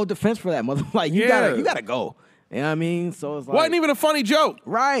 There's no defense for that mother. Like you gotta go. You know what I mean? So it's like Wasn't even a funny joke.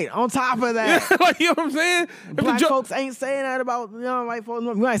 right on top of that. Like, you know what I'm saying? If the Black joke- folks ain't saying that about white folks.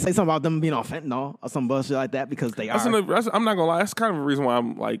 We might say something about them being on fentanyl or some bullshit like that because they are. I'm not gonna lie. That's kind of a reason why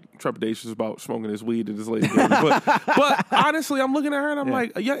I'm like trepidatious about smoking this weed that this lady gave me. But honestly, I'm looking at her and I'm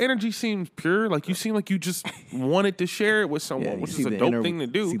like, your energy seems pure. Like you seem like you just wanted to share it with someone, you which see is a the dope thing to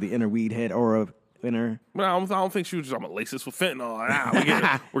See do. the inner weed head aura in her. But I don't think she was just, I'm gonna lace this with fentanyl.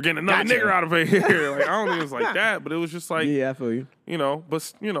 We're getting another Gotcha. nigger out of here. Like I don't think it was like that, but it was just like, Yeah, I feel you. you know,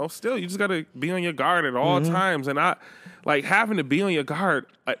 but you know, still you just gotta be on your guard at all Mm-hmm. times. And I like having to be on your guard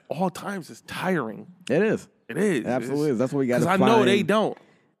at all times is tiring. It is. It is. Absolutely is. That's what we got to Because find. I know they don't.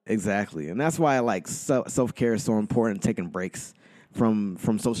 Exactly, and that's why like self-care is so important. Taking breaks from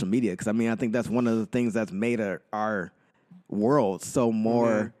social media, because I mean I think that's one of the things that's made our world so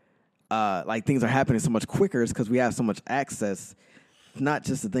more like things are happening so much quicker. Is because we have so much access, not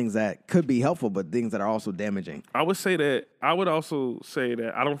just the things that could be helpful, but things that are also damaging. I would also say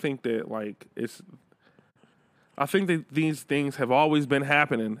that I don't think that like I think that these things have always been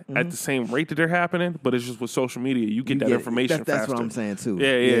happening at the same rate that they're happening, but it's just with social media, you get that information faster. That's what I'm saying too.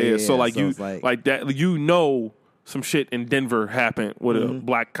 Yeah. So like you it's like that, you know, some shit in Denver happened with a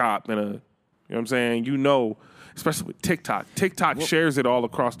black cop and you know what I'm saying? You know, especially with TikTok. TikTok shares it all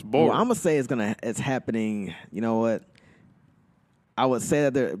across the board. Well, I'm gonna say it's happening. You know what? I would say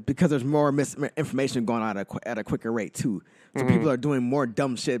that because there's more misinformation going on at a quicker rate too. So people are doing more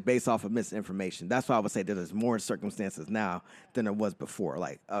dumb shit based off of misinformation. That's why I would say that there's more circumstances now than there was before.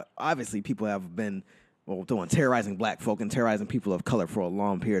 Like obviously, people have been terrorizing black folk and terrorizing people of color for a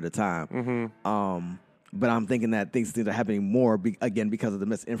long period of time. But I'm thinking that things are happening more again because of the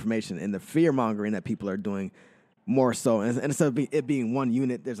misinformation and the fear mongering that people are doing more so. And instead of it being one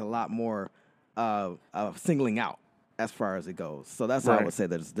unit, there's a lot more singling out as far as it goes. So that's why I would say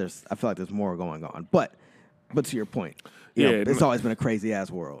there's I feel like there's more going on. But to your point, you know, it's always been a crazy ass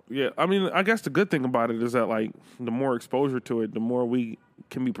world. Yeah, I mean, I guess the good thing about it is that like the more exposure to it, the more we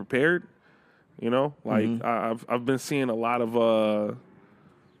can be prepared. You know, like I've been seeing a lot of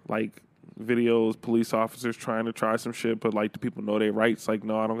like videos, police officers trying to try some shit, but like the people know their rights. Like,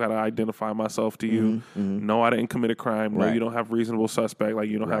 no, I don't gotta identify myself to you. No, I didn't commit a crime. No, you don't have reasonable suspect. Like,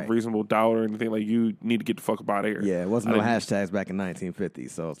 you don't have reasonable doubt or anything. Like, you need to get the fuck up out of here. Yeah, it wasn't no hashtags back in 1950,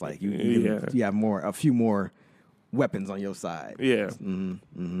 so it's like you have a few more weapons on your side. Yeah.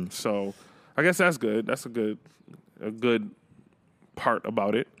 So, I guess that's good. That's a good part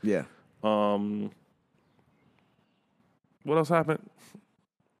about it. Yeah. What else happened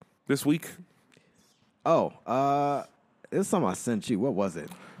this week? Oh, it was something I sent you. What was it?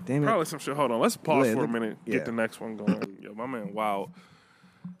 Damn it. Probably some shit. Hold on. Let's pause for a minute. Yeah. Get the next one going. Yo, my man, wow.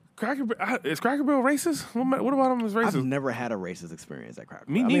 Is Cracker Barrel racist? What about them as racist? I've never had a racist experience at Cracker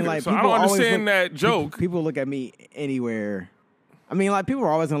Me Barrel. neither. I mean, like, so I people don't always understand look- that joke. People look at me anywhere. I mean, like, people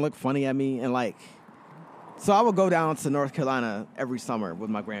are always gonna look funny at me, and like, so I would go down to North Carolina every summer with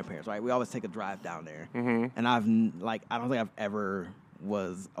my grandparents. Right, we always take a drive down there, and I don't think I've ever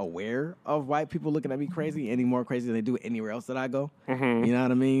was aware of white people looking at me crazy any more crazy than they do anywhere else that I go. You know what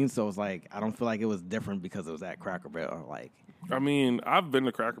I mean? So it's like I don't feel like it was different because it was at Cracker Barrel. Like, I mean, I've been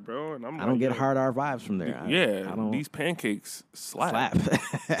to Cracker Barrel, and I don't get hard R vibes from there. Yeah, I don't these pancakes slap.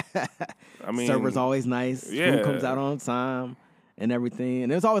 I mean, server's always nice. Yeah. Food comes out on time and everything.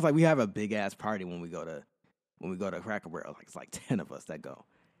 And it's always like we have a big ass party when we go to Cracker Barrel. Like it's like 10 of us that go.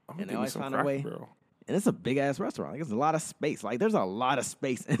 I'm And they getting always some find a Cracker way. Barrel. And it's a big ass restaurant. Like it's a lot of space. Like there's a lot of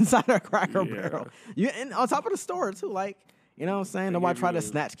space inside a Cracker Yeah. Barrel. And on top of the store too. Like, you know what I'm saying? Nobody give tried to you-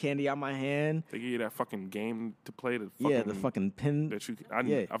 snatch candy out my hand. They give you that fucking game to play. The fucking pin. that you.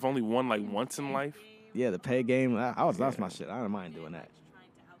 yeah. I've only won like once in life. Yeah, the pay game. That's my shit. I don't mind doing that.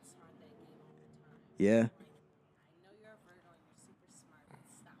 Yeah.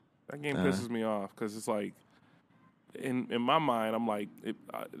 That game pisses me off because it's like, in my mind, I'm like,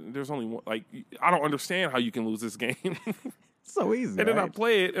 there's only one. Like, I don't understand how you can lose this game. So easy. And then I right?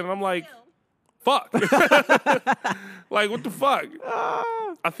 play it, and I'm like, fuck. Like, what the fuck?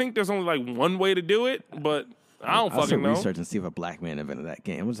 I think there's only like one way to do it, but I don't I'll fucking know. research and see if a black man invented that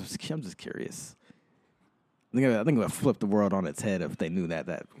game. I'm just curious. I think it would flip the world on its head if they knew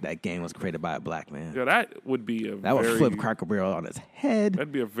that game was created by a black man. Yeah, that would be a That would flip Cracker Barrel on its head.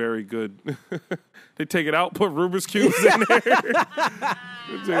 That'd be a very good. They take it out, put Rubik's cubes in there.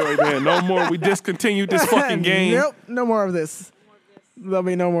 They're like, man, no more. We discontinued this fucking game. Nope, no more of this. There'll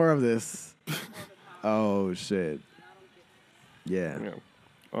be no more of this. Oh shit. Yeah.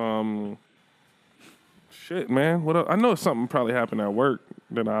 Yeah. Shit, man. What else? I know something probably happened at work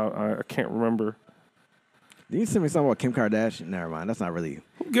that I can't remember. Did you send me something about Kim Kardashian? Never mind. That's not really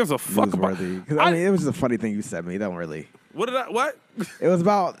Who gives a fuck about? newsworthy. 'Cause, I mean, it was just a funny thing you sent me. That don't really. What did I? What? It was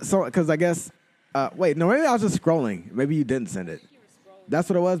about because I guess. Wait, no, maybe I was just scrolling. Maybe you didn't send it. That's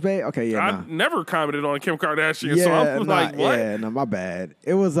what it was, babe. Okay, yeah. I nah. never commented on Kim Kardashian, Yeah, so I'm nah, like, what? Yeah, no, my bad.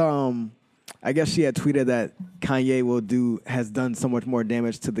 It was I guess she had tweeted that Kanye has done so much more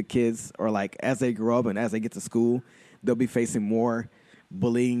damage to the kids, or like as they grow up and as they get to school, they'll be facing more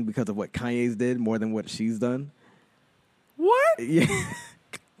bullying because of what Kanye's did more than what she's done. What? Yeah.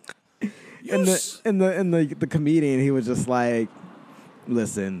 And the comedian, he was just like,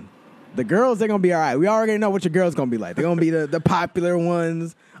 listen, the girls, they're gonna be all right. We already know what your girls gonna be like. They're gonna be the popular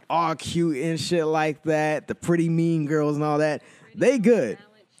ones, all cute and shit like that, the pretty mean girls and all that. They good.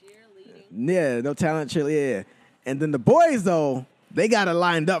 Yeah, no talent cheerleading. Yeah. And then the boys though, they got it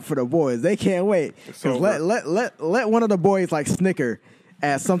lined up for the boys. They can't wait. Because let one of the boys like snicker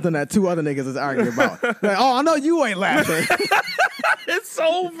at something that two other niggas is arguing about. Like, oh, I know you ain't laughing. It's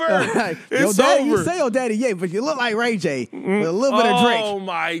over. Like, It's daddy, over. you say your daddy, yeah, but you look like Ray J with a little bit of Drake. Oh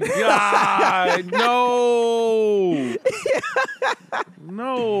my God. No.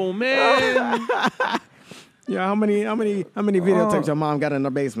 No, man. Yeah, how many videotapes your mom got in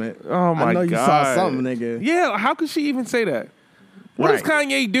the basement? Oh my God. I know you saw something, nigga. Yeah, how could she even say that? What does Right.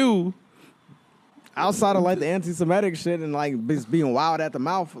 Kanye do? Outside of like the anti-Semitic shit and like just being wild at the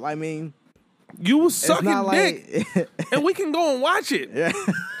mouth, I mean, You was it's sucking not dick, like and we can go and watch it. yeah,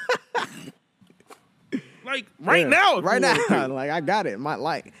 Like right now. if right you want now, to. like I got it.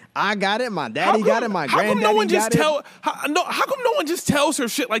 I got it. My daddy got it. My How come granddaddy no one just got it. how come no one just tells her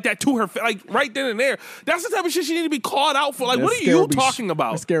shit like that to her like right then and there? That's the type of shit she need to be called out for. Like, what are you talking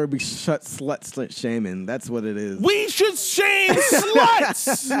about? It's scary to be slut shaming. That's what it is. We should shame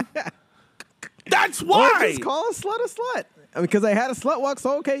sluts. That's Or why. just call a slut. I mean, because they had a slut walk,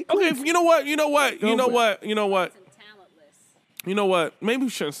 so okay. Cool. Okay, you know what? Talentless. You know what? Maybe we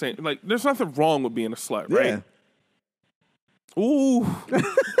shouldn't say like. There's nothing wrong with being a slut, right? Yeah. Ooh,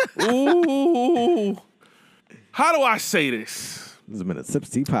 ooh. How do I say this? This has been a Sips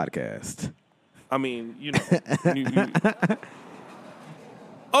Tea podcast. I mean, you know.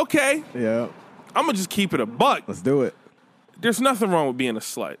 Okay, Yeah. I'm gonna just keep it a buck. Let's do it. There's nothing wrong with being a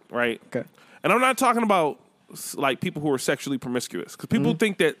slut, right? Okay. And I'm not talking about like people who are sexually promiscuous because people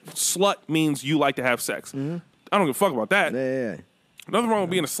think that slut means you like to have sex. I don't give a fuck about that. Yeah. Nothing wrong with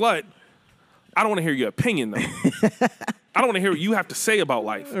being a slut. I don't want to hear your opinion though. I don't want to hear what you have to say about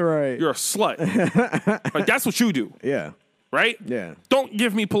life. Right. You're a slut. Like that's what you do, Yeah. right? Yeah. Don't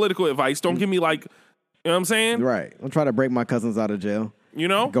give me political advice. Don't give me like, you know what I'm saying? Right. I'm trying to break my cousins out of jail. You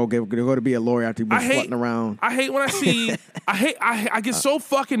know? Go to be a lawyer after you've been slutting around. I hate when I see. I get so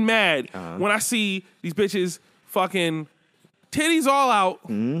fucking mad when I see these bitches fucking titties all out,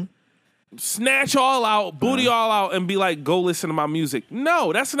 snatch all out, booty all out, and be like, go listen to my music.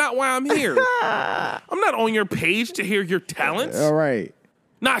 No, that's not why I'm here. I'm not on your page to hear your talents. All right.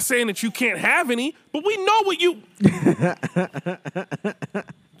 Not saying that you can't have any, but we know what you...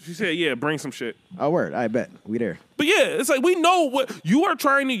 She said, yeah, bring some shit. Oh, word. I bet. We there. But yeah, it's like we know what... You are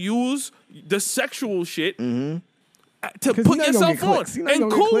trying to use the sexual shit to put yourself on.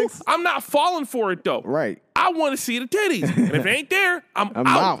 And cool, I'm not falling for it, though. Right. I want to see the titties. And if it ain't there, I'm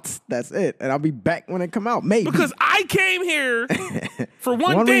out. That's it. And I'll be back when it come out. Maybe. Because I came here for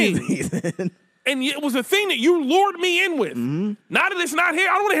one thing. reason. And it was a thing that you lured me in with. Now that it's not here,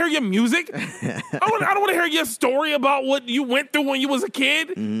 I don't want to hear your music. I don't want to hear your story about what you went through when you was a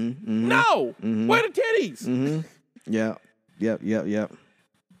kid. No. Where the titties? Yep.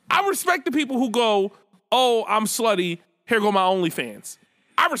 I respect the people who go, oh, I'm slutty. Here go my OnlyFans.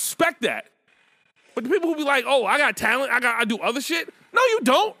 I respect that. But the people who be like, oh, I got talent. I do other shit. No, you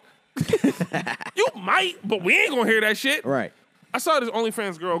don't. You might, but we ain't going to hear that shit. Right. I saw this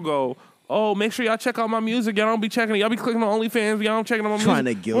OnlyFans girl go, oh, make sure y'all check out my music. Y'all don't be checking it. Y'all be clicking on OnlyFans. Y'all don't checking on my music. Trying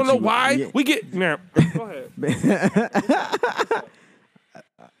to guilt you. Wanna know why? Yeah. We get... Nah, go ahead.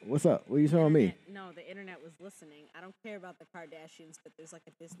 What's up? What are you showing me? No, the internet was listening. I don't care about the Kardashians, but there's like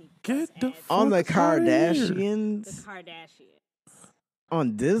a Disney Get the ad. fuck On the out here. Kardashians? The Kardashians.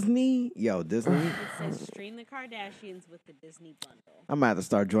 On Disney? Yo, Disney? It says stream the Kardashians with the Disney bundle. I might have to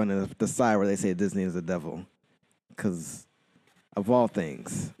start joining the side where they say Disney is the devil. Because of all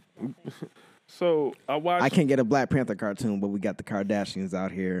things. So, I watched... I can't get a Black Panther cartoon, but we got the Kardashians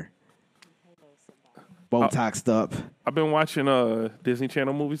out here. Botoxed up. I've been watching Disney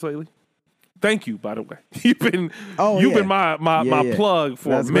Channel movies lately. Thank you, by the way. You've been my plug for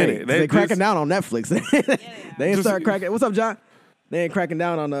That's a minute. They cracking down on Netflix. They ain't start cracking. What's up, John? They ain't cracking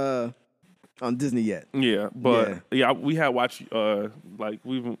down on Disney yet. Yeah, but we had watched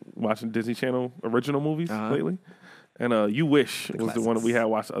we've been watching Disney Channel original movies lately, and You Wish was the one that we had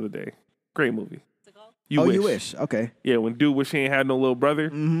watched the other day. Great movie. You Wish. Okay. Yeah, when dude wish he ain't had no little brother,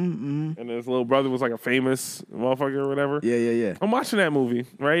 and his little brother was like a famous motherfucker or whatever. Yeah. I'm watching that movie,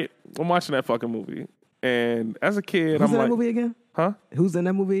 right? I'm watching that fucking movie, and as a kid, Who's I'm in like, that movie again? huh? Who's in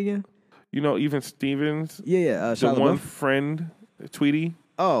that movie again? You know, even Stevens, Yeah. the Shia one LaBeouf? friend, Tweety.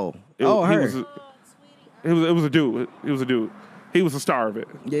 Oh, It her. was a dude. He was a dude. He was the star of it.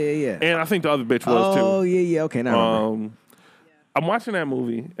 Yeah. And I think the other bitch was too. Oh, yeah. Okay, now. I'm watching that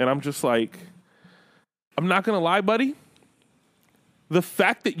movie, and I'm just like, I'm not gonna lie, buddy. The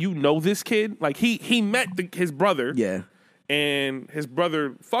fact that you know this kid, like he met his brother, Yeah. and his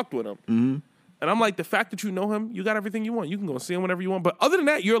brother fucked with him. And I'm like, the fact that you know him, you got everything you want. You can go see him whenever you want. But other than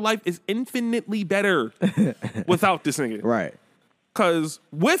that, your life is infinitely better without this nigga. Right. Because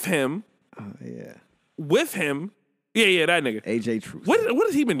with him, Yeah. that nigga. AJ Truth. What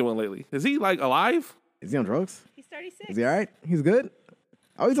has he been doing lately? Is he like alive? Is he on drugs? He's 36. Is he all right? He's good?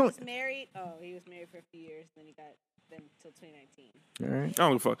 Oh, he's on. He's married. Oh, he was married for a few years. Then he got them till 2019. All right. I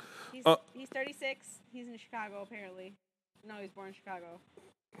don't give a fuck. He's 36. He's in Chicago apparently. No, he was born in Chicago.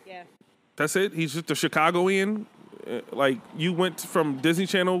 Yeah. That's it? He's just a Chicagoan? Like, you went from Disney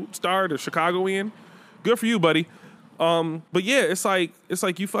Channel star to Chicagoan? Good for you, buddy. But yeah, it's like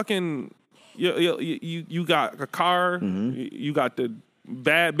you fucking... You got a car. You got the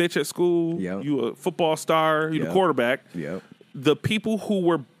bad bitch at school. Yep. You a football star. You the quarterback. Yep. The people who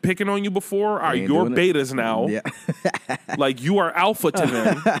were picking on you before are They ain't your doing it. betas now. Yeah. Like, you are alpha to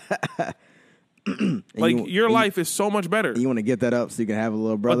them. Like, your life is so much better. You want to get that up so you can have a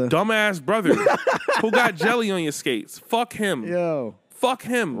little brother? A dumbass brother who got jelly on your skates. Fuck him. Yo. Fuck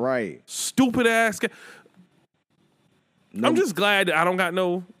him. Right. Stupid ass. I'm just glad that I don't got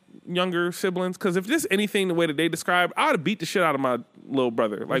no younger siblings, because if this anything the way that they describe, I would have beat the shit out of my little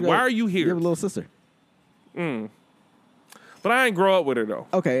brother. Like, why are you here? You have a little sister. But I ain't grow up with her though.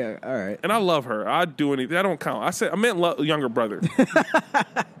 Okay, all right. And I love her. I'd do anything. That don't count. I meant younger brother.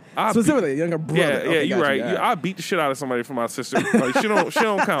 Specifically, younger brother. Yeah, Okay, you're right. all right. I beat the shit out of somebody for my sister. Like, she don't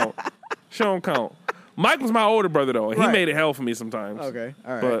count. She don't count. Mike was my older brother though, and he Right. made it hell for me sometimes. Okay,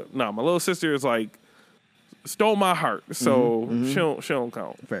 all right. But no, my little sister is like stole my heart, so she don't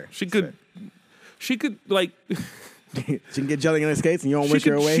count. Fair. She could like She can get jelly on her skates and you don't wish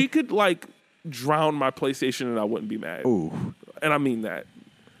her away? she could like drown my PlayStation and I wouldn't be mad. Ooh. And I mean that.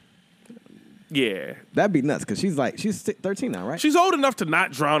 Yeah. That'd be nuts, because she's 13 now, right? She's old enough to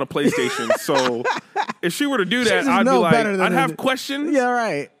not drown a PlayStation, so if she were to do that, just I'd be know like, better than I'd have it. questions. Yeah,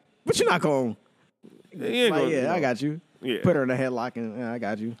 right. But you're not going. I I got you. Yeah. Put her in a headlock and I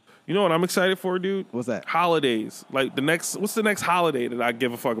got you. You know what I'm excited for, dude? What's that? Holidays. Like what's the next holiday that I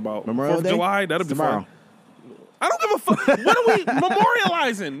give a fuck about? Memorial 4th Day? of July? That'll be Tomorrow. fun. I don't give a fuck. What are we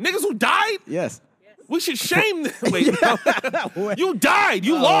memorializing? Niggas who died? Yes. We should shame them. Wait, you died.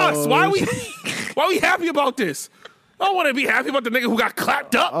 You lost. Why are we happy about this? I don't want to be happy about the nigga who got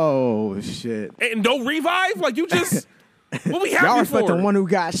clapped up Oh shit. and no revive. Like you just, what we happy Y'all respect for? the one who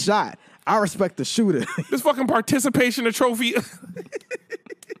got shot. I respect the shooter. This fucking participation of trophy.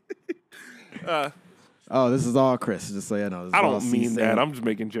 Oh, this is all Chris. Just so you know. This is I all don't C mean Saint that. I'm just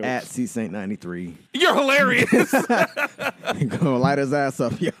making jokes. at C Saint 93. You're hilarious. Gonna light his ass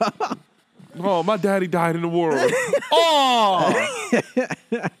up, y'all. Oh, my daddy died in the war. Oh.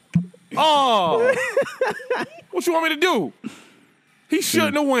 Oh. What you want me to do? He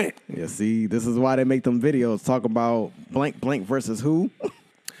shouldn't have went. Yeah, see, this is why they make them videos talk about blank versus who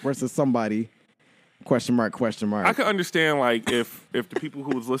versus somebody. Question mark. I could understand like if the people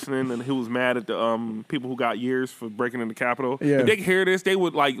who was listening and who was mad at the people who got years for breaking into the Capitol, Yeah. if they could hear this, they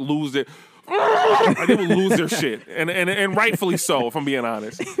would like lose it. Like, they would lose their shit, and rightfully so. If I'm being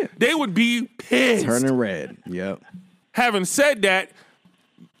honest, they would be pissed. Turning red. Yep. Having said that,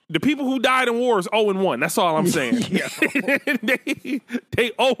 the people who died in war is 0-1. That's all I'm saying. they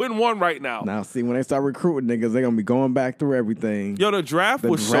 0-1 right now. Now, see, when they start recruiting niggas, they're gonna be going back through everything. Yo, the draft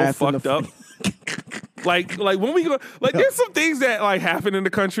was draft so and fucked up. like when we go, like there's some things that like happen in the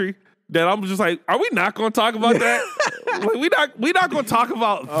country that I'm just like, are we not going to talk about that? Like we not going to talk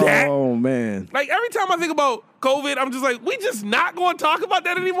about that. Oh man. Like every time I think about COVID, I'm just like, we just not going to talk about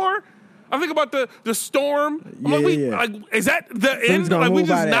that anymore. I think about the storm. I'm like, Yeah. like, is that the end? gonna Like we move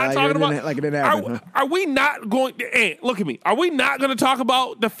just out of it, not like talking it about. didn't- like it didn't happen, huh? Are we not going? Hey, look at me. Are we not going to talk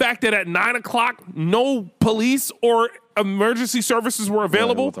about the fact that at 9:00 no police or emergency services were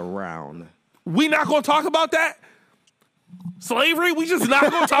available? It was around. We not going to talk about that? Slavery? We just not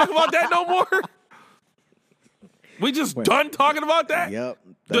going to talk about that no more? We just done talking about that? Yep.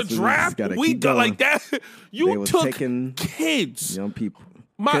 The That's what draft? gotta We keep done going. like that? They You was took taking kids. young people.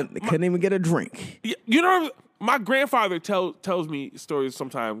 My- Couldn't even get a drink. You know, my grandfather tells me stories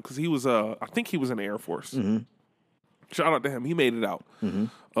sometimes because he was, I think he was in the Air Force. Mm-hmm. Shout out to him. He made it out.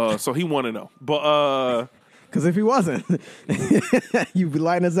 So he want to know. But, Because if he wasn't, you'd be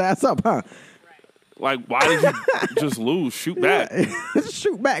lighting his ass up, huh? like, why did you just lose? Shoot back.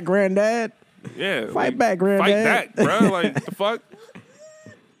 Shoot back, granddad. Yeah. Fight like, back, granddad. Fight back, bro. Like, the fuck?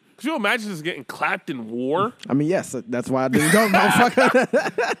 Could you imagine just getting clapped in war? I mean, yes, that's why I didn't go,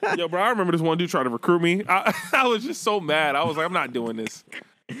 motherfucker. Yo, bro, I remember this one dude trying to recruit me. I was just so mad. I was like, I'm not doing this.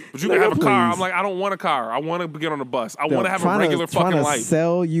 But you can have a car. please. I'm like, I don't want a car. I want to get on a bus. I want to have a Trying regular trying fucking to life.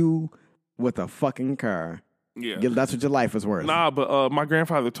 sell you with a fucking car. Yeah. That's what your life is worth. Nah, but my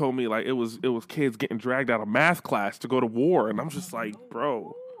grandfather told me like it was kids getting dragged out of math class to go to war, and I'm just like,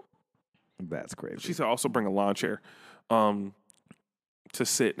 bro. That's crazy. She said also bring a lawn chair, to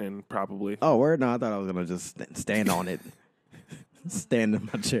sit in probably. Oh, word? No, I thought I was gonna just stand on it, stand in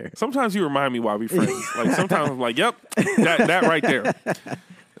my chair. Sometimes you remind me why we friends. Like sometimes I'm like, yep, that right there,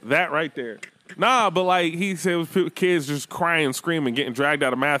 that right there. Nah, but like he said, it was kids just crying, screaming, getting dragged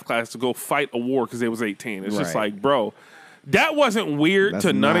out of math class to go fight a war because they was 18. It's just Right. like, bro, that wasn't weird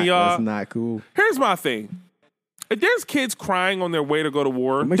to none of y'all. That's not cool. Here's my thing. If there's kids crying on their way to go to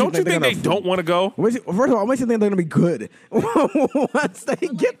war, makes you don't you think think they're they gonna- don't want to go? First of all, what makes you think they're gonna be good once they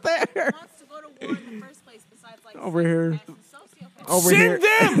get there? Wants to go to war in the first place besides like Over here. sociopaths. Over Send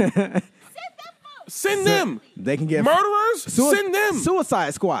here, them. Send them. they can get Murderers, send them.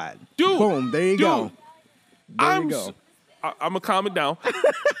 Suicide Squad. Dude, Boom. There you dude, go. There I'm you go. I'm gonna calm it down.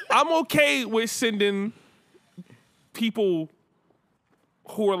 I'm okay with sending people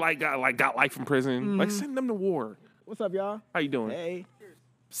who are like got life in prison. Like send them to war. What's up, y'all? How you doing? Hey.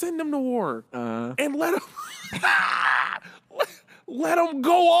 Send them to war Uh, and let them let them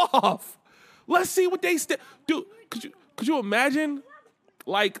go off. Let's see what they dude. Could you imagine?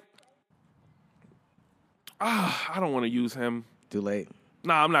 Like, I don't want to use him. too late.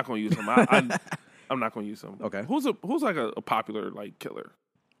 Nah, I'm not gonna use him. I'm not gonna use him. Okay. Who's like a popular like killer?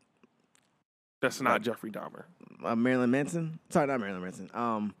 That's not Jeffrey Dahmer. Marilyn Manson. Sorry, not Marilyn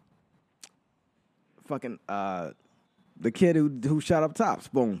Manson. Fucking the kid who shot up Tops.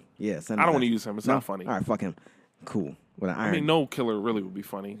 Boom. Yeah. I don't want to use him. It's not funny. All right, fuck him. Cool. With an iron. I mean, no killer really would be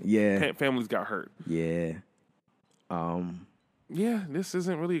funny. Yeah. Families got hurt. Yeah. Yeah, this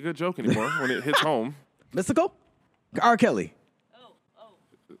isn't really a good joke anymore when it hits home. Mystical? R. Kelly.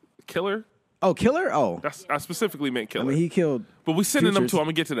 Killer? Oh, killer? Oh. I specifically meant I killer. mean, he killed. but we sending them Futures. to. I'm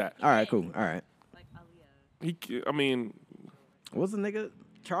gonna get to that. All right, cool. All right. I mean, What's the nigga?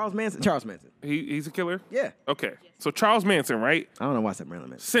 Charles Manson? Charles Manson. he's a killer. Yeah. Okay, so Charles Manson, right? I don't know why I said Marilyn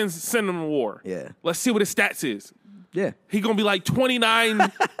Manson. Send him to war. Yeah. Let's see what his stats is. Yeah. He gonna be like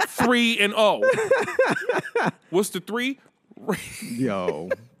 29, 3 and 0. What's the 3? Yo.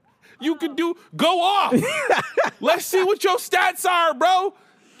 You can go off. Let's see what your stats are, bro.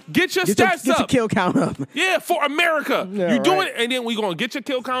 Get your stats up. Get your kill count up. Yeah, for America. Yeah, you doing right. it, and then we gonna get your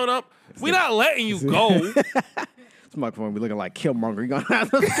kill count up. We not letting you go. This motherfucker be looking like Killmonger. He gonna have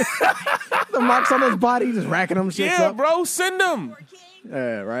the marks on his body, just racking them shit Yeah, up. bro, send them.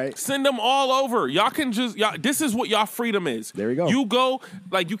 Yeah, right. Send them all over. Y'all can just, this is what y'all freedom is. There we go. You go,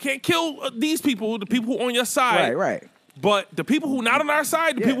 like, you can't kill these people, the people who on your side. Right. But the people who not on our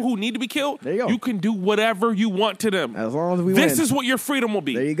side, the people who need to be killed, There you go. can do whatever you want to them. As long as we This win. is what your freedom will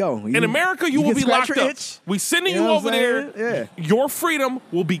be. There you go. In America, you will can be scratch locked your up. itch. We sending You you know over what I'm there. saying? Yeah. Your freedom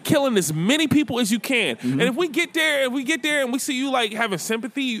will be killing as many people as you can. Mm-hmm. And if we get there and we see you like having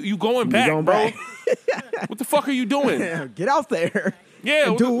sympathy, you going back, going bro. back. What the fuck are you doing? Get out there. Yeah,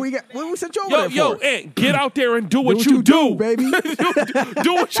 And do what we got. What we sent you over there Yo, for? and get out there and do what what you you do, do, baby.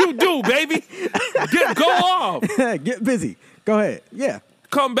 do what you do, baby. Go off. Get busy. Go ahead. Yeah.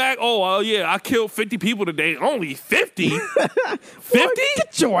 Come back. Oh, yeah, I killed 50 people today. Only 50? 50?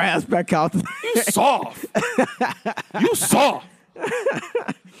 Get your ass back out there. You soft. You soft.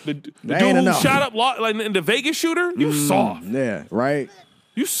 The dude ain't who enough. shot up like in the Vegas shooter, you soft. Yeah, right.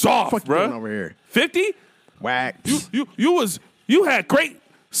 You soft, Fuck you doing bro. over here. 50? Whack. You had great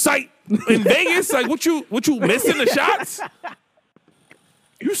sight in Vegas. Like what you missing the shots?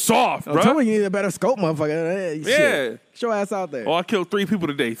 You soft, I'm bro. telling you, need a better scope, motherfucker. Hey, Yeah. shit. Get your ass out there. Oh, I killed 3 people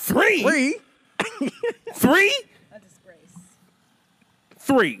today. 3? 3? 3? A disgrace.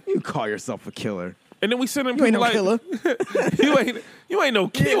 3. You call yourself a killer. And then we send them You ain't people no like killer. you ain't no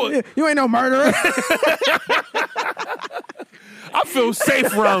killer. You ain't no murderer. I feel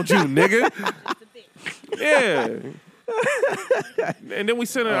safe around you, nigga. Yeah. And then we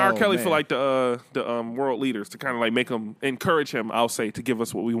send in R. Kelly man. for like the world leaders to kind of like make them encourage him. I'll say to give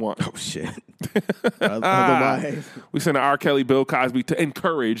us what we want. Oh shit. Otherwise, We send in R. Kelly, Bill Cosby to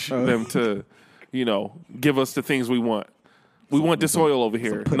encourage them to, give us the things we want. We want this oil over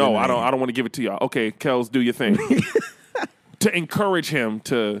here. put No, it I in. don't want to give it to y'all. Okay, Kels, do your thing. To encourage him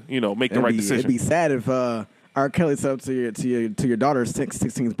to, make the right it'd decision. be sad if R. Kelly set up to your daughter's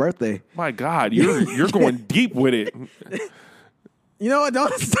 16th birthday. My God, you're going deep with it. You know what?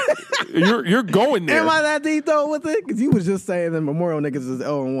 Don't. You're going there. Am I that deep though with it? Because you was just saying that Memorial niggas is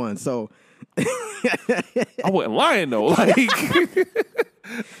 0-1. So I wasn't lying though. Like,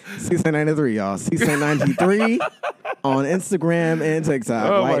 C93, y'all. C93 on Instagram and TikTok.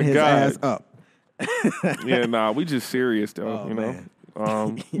 Oh, Light my his God. ass up. yeah, nah, we just serious though. man.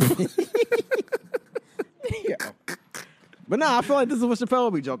 But nah, I feel like this is what Chappelle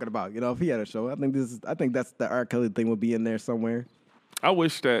would be joking about. If he had a show, I think that's the R. Kelly thing would be in there somewhere. I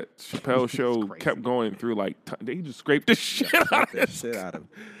wish that Chappelle show kept going through like they just scraped the shit out of That it. shit out of.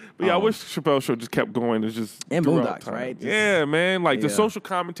 But yeah, I wish Chappelle show just kept going. It's just And throughout Boondocks, time. right? Just- yeah, man. Like the Yeah. social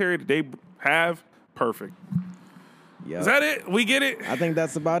commentary that they have, perfect. Yeah. Is that it? We get it. I think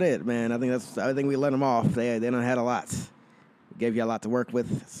that's about it, man. I think we let them off. They done had a lot. We gave you a lot to work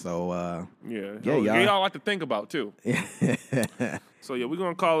with. So Yeah, Yeah, oh, y'all. y'all a lot to think about too. So yeah, we're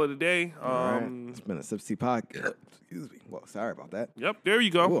gonna call it a day. all right. It's been a Sip Tea podcast. Excuse me. Well, sorry about that. Yep, there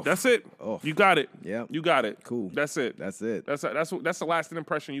you go. Oof. That's it. Oof. You got it. Yep. You got it. Cool. That's it. That's it. That's the lasting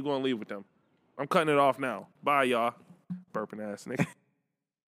impression you're gonna leave with them. I'm cutting it off now. Bye, y'all. Burping ass nigga.